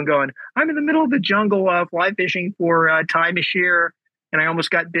sat phone going, I'm in the middle of the jungle fly fishing for Thai Mashir. And I almost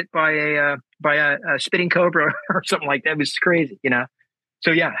got bit by a spitting cobra or something like that. It was crazy,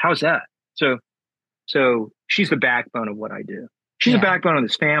 So yeah, how's that? So she's the backbone of what I do. She's the backbone of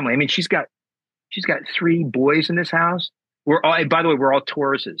this family. She's got 3 boys in this house. By the way, we're all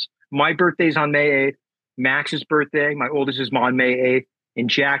Tauruses. My birthday's on May 8th. Max's birthday, my oldest, is on May 8th, and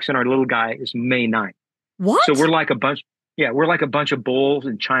Jackson, our little guy, is May 9th. What? So we're like a bunch. Yeah, we're like a bunch of bulls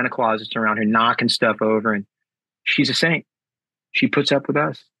in china closets around here knocking stuff over, and she's a saint. She puts up with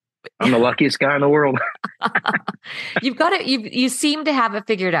us. I'm the luckiest guy in the world. You've got it. You seem to have it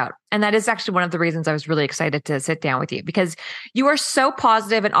figured out. And that is actually one of the reasons I was really excited to sit down with you, because you are so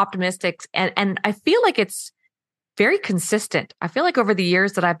positive and optimistic. And I feel like it's very consistent. I feel like over the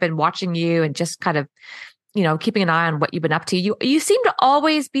years that I've been watching you and just kind of, keeping an eye on what you've been up to, you seem to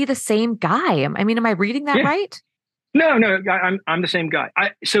always be the same guy. I mean, am I reading that right? No, I'm the same guy.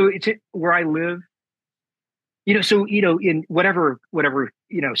 So it's where I live. In whatever,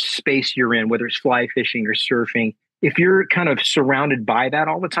 space you're in, whether it's fly fishing or surfing, if you're kind of surrounded by that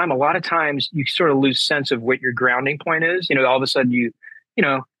all the time, a lot of times you sort of lose sense of what your grounding point is. All of a sudden you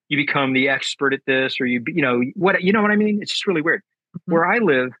become the expert at this, or what I mean? It's just really weird. Mm-hmm. Where I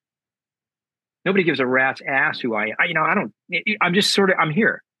live, nobody gives a rat's ass who I am. I'm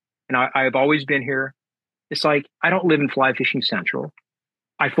here, and I've always been here. It's like, I don't live in Fly Fishing Central.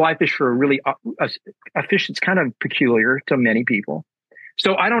 I fly fish for a fish that's kind of peculiar to many people.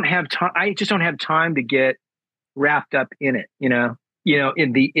 So I don't have time. I just don't have time to get wrapped up in it, in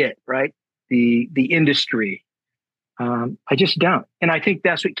right? The industry. I just don't. And I think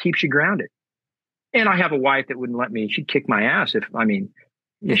that's what keeps you grounded. And I have a wife that wouldn't let me. She'd kick my ass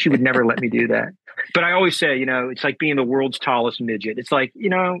she would never let me do that. But I always say, it's like being the world's tallest midget. It's like,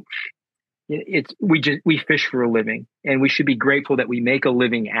 we fish for a living, and we should be grateful that we make a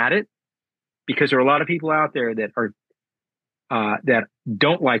living at it, because there are a lot of people out there that are that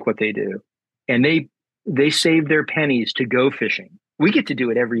don't like what they do, and they save their pennies to go fishing. We get to do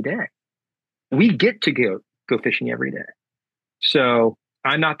it every day. We get to go fishing every day. So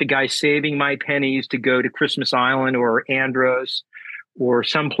I'm not the guy saving my pennies to go to Christmas Island or Andros or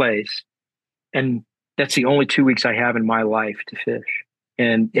someplace, and that's the only 2 weeks I have in my life to fish.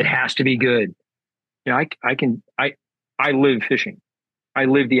 And it has to be good. I live fishing. I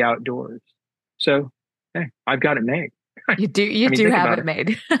live the outdoors. So, hey, I've got it made. You do have it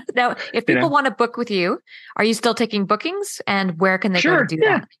made. Now, if people want to book with you, are you still taking bookings? And where can they go to do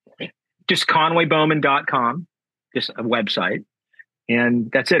that? Just conwaybowman.com, just a website. And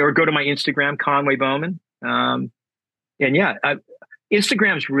that's it. Or go to my Instagram, Conway Bowman.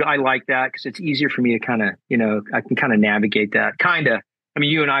 Instagram's real. I like that because it's easier for me to kind of, I can kind of navigate that.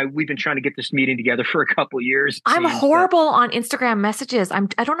 You and I, we've been trying to get this meeting together for a couple of years. I'm horrible on Instagram messages. I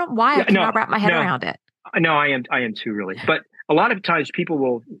don't know why I cannot wrap my head around it. No, I am too, really. But a lot of times people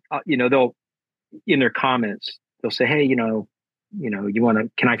will, they'll, in their comments, they'll say, hey, you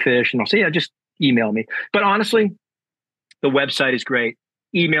can I fish? And I'll say, yeah, just email me. But honestly, the website is great.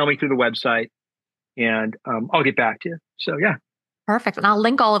 Email me through the website, and I'll get back to you. So, yeah. Perfect. And I'll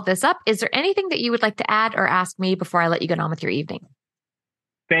link all of this up. Is there anything that you would like to add or ask me before I let you get on with your evening?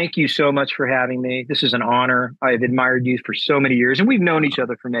 Thank you so much for having me. This is an honor. I've admired you for so many years, and we've known each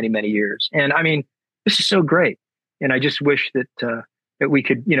other for many, many years. And this is so great. And I just wish that we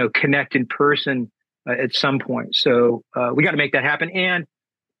could, connect in person at some point. So we got to make that happen. And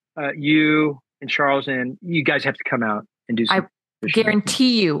you and Charles and you guys have to come out and do something. I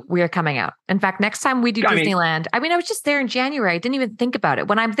guarantee you we are coming out. In fact, next time we do Disneyland, I was just there in January. I didn't even think about it.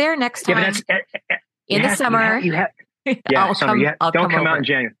 When I'm there next time in the summer, don't come out in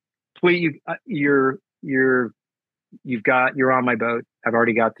January. Please, you're on my boat. I've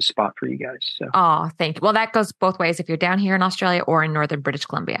already got the spot for you guys. So. Oh, thank you. Well, that goes both ways if you're down here in Australia or in northern British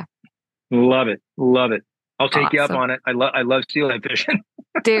Columbia. Love it. I'll take you up on it. I love steelhead fishing.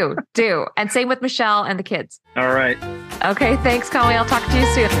 Do. And same with Michelle and the kids. All right. Okay. Thanks, Conway. I'll talk to you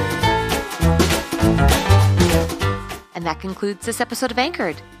soon. And that concludes this episode of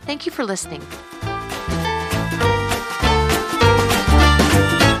Anchored. Thank you for listening.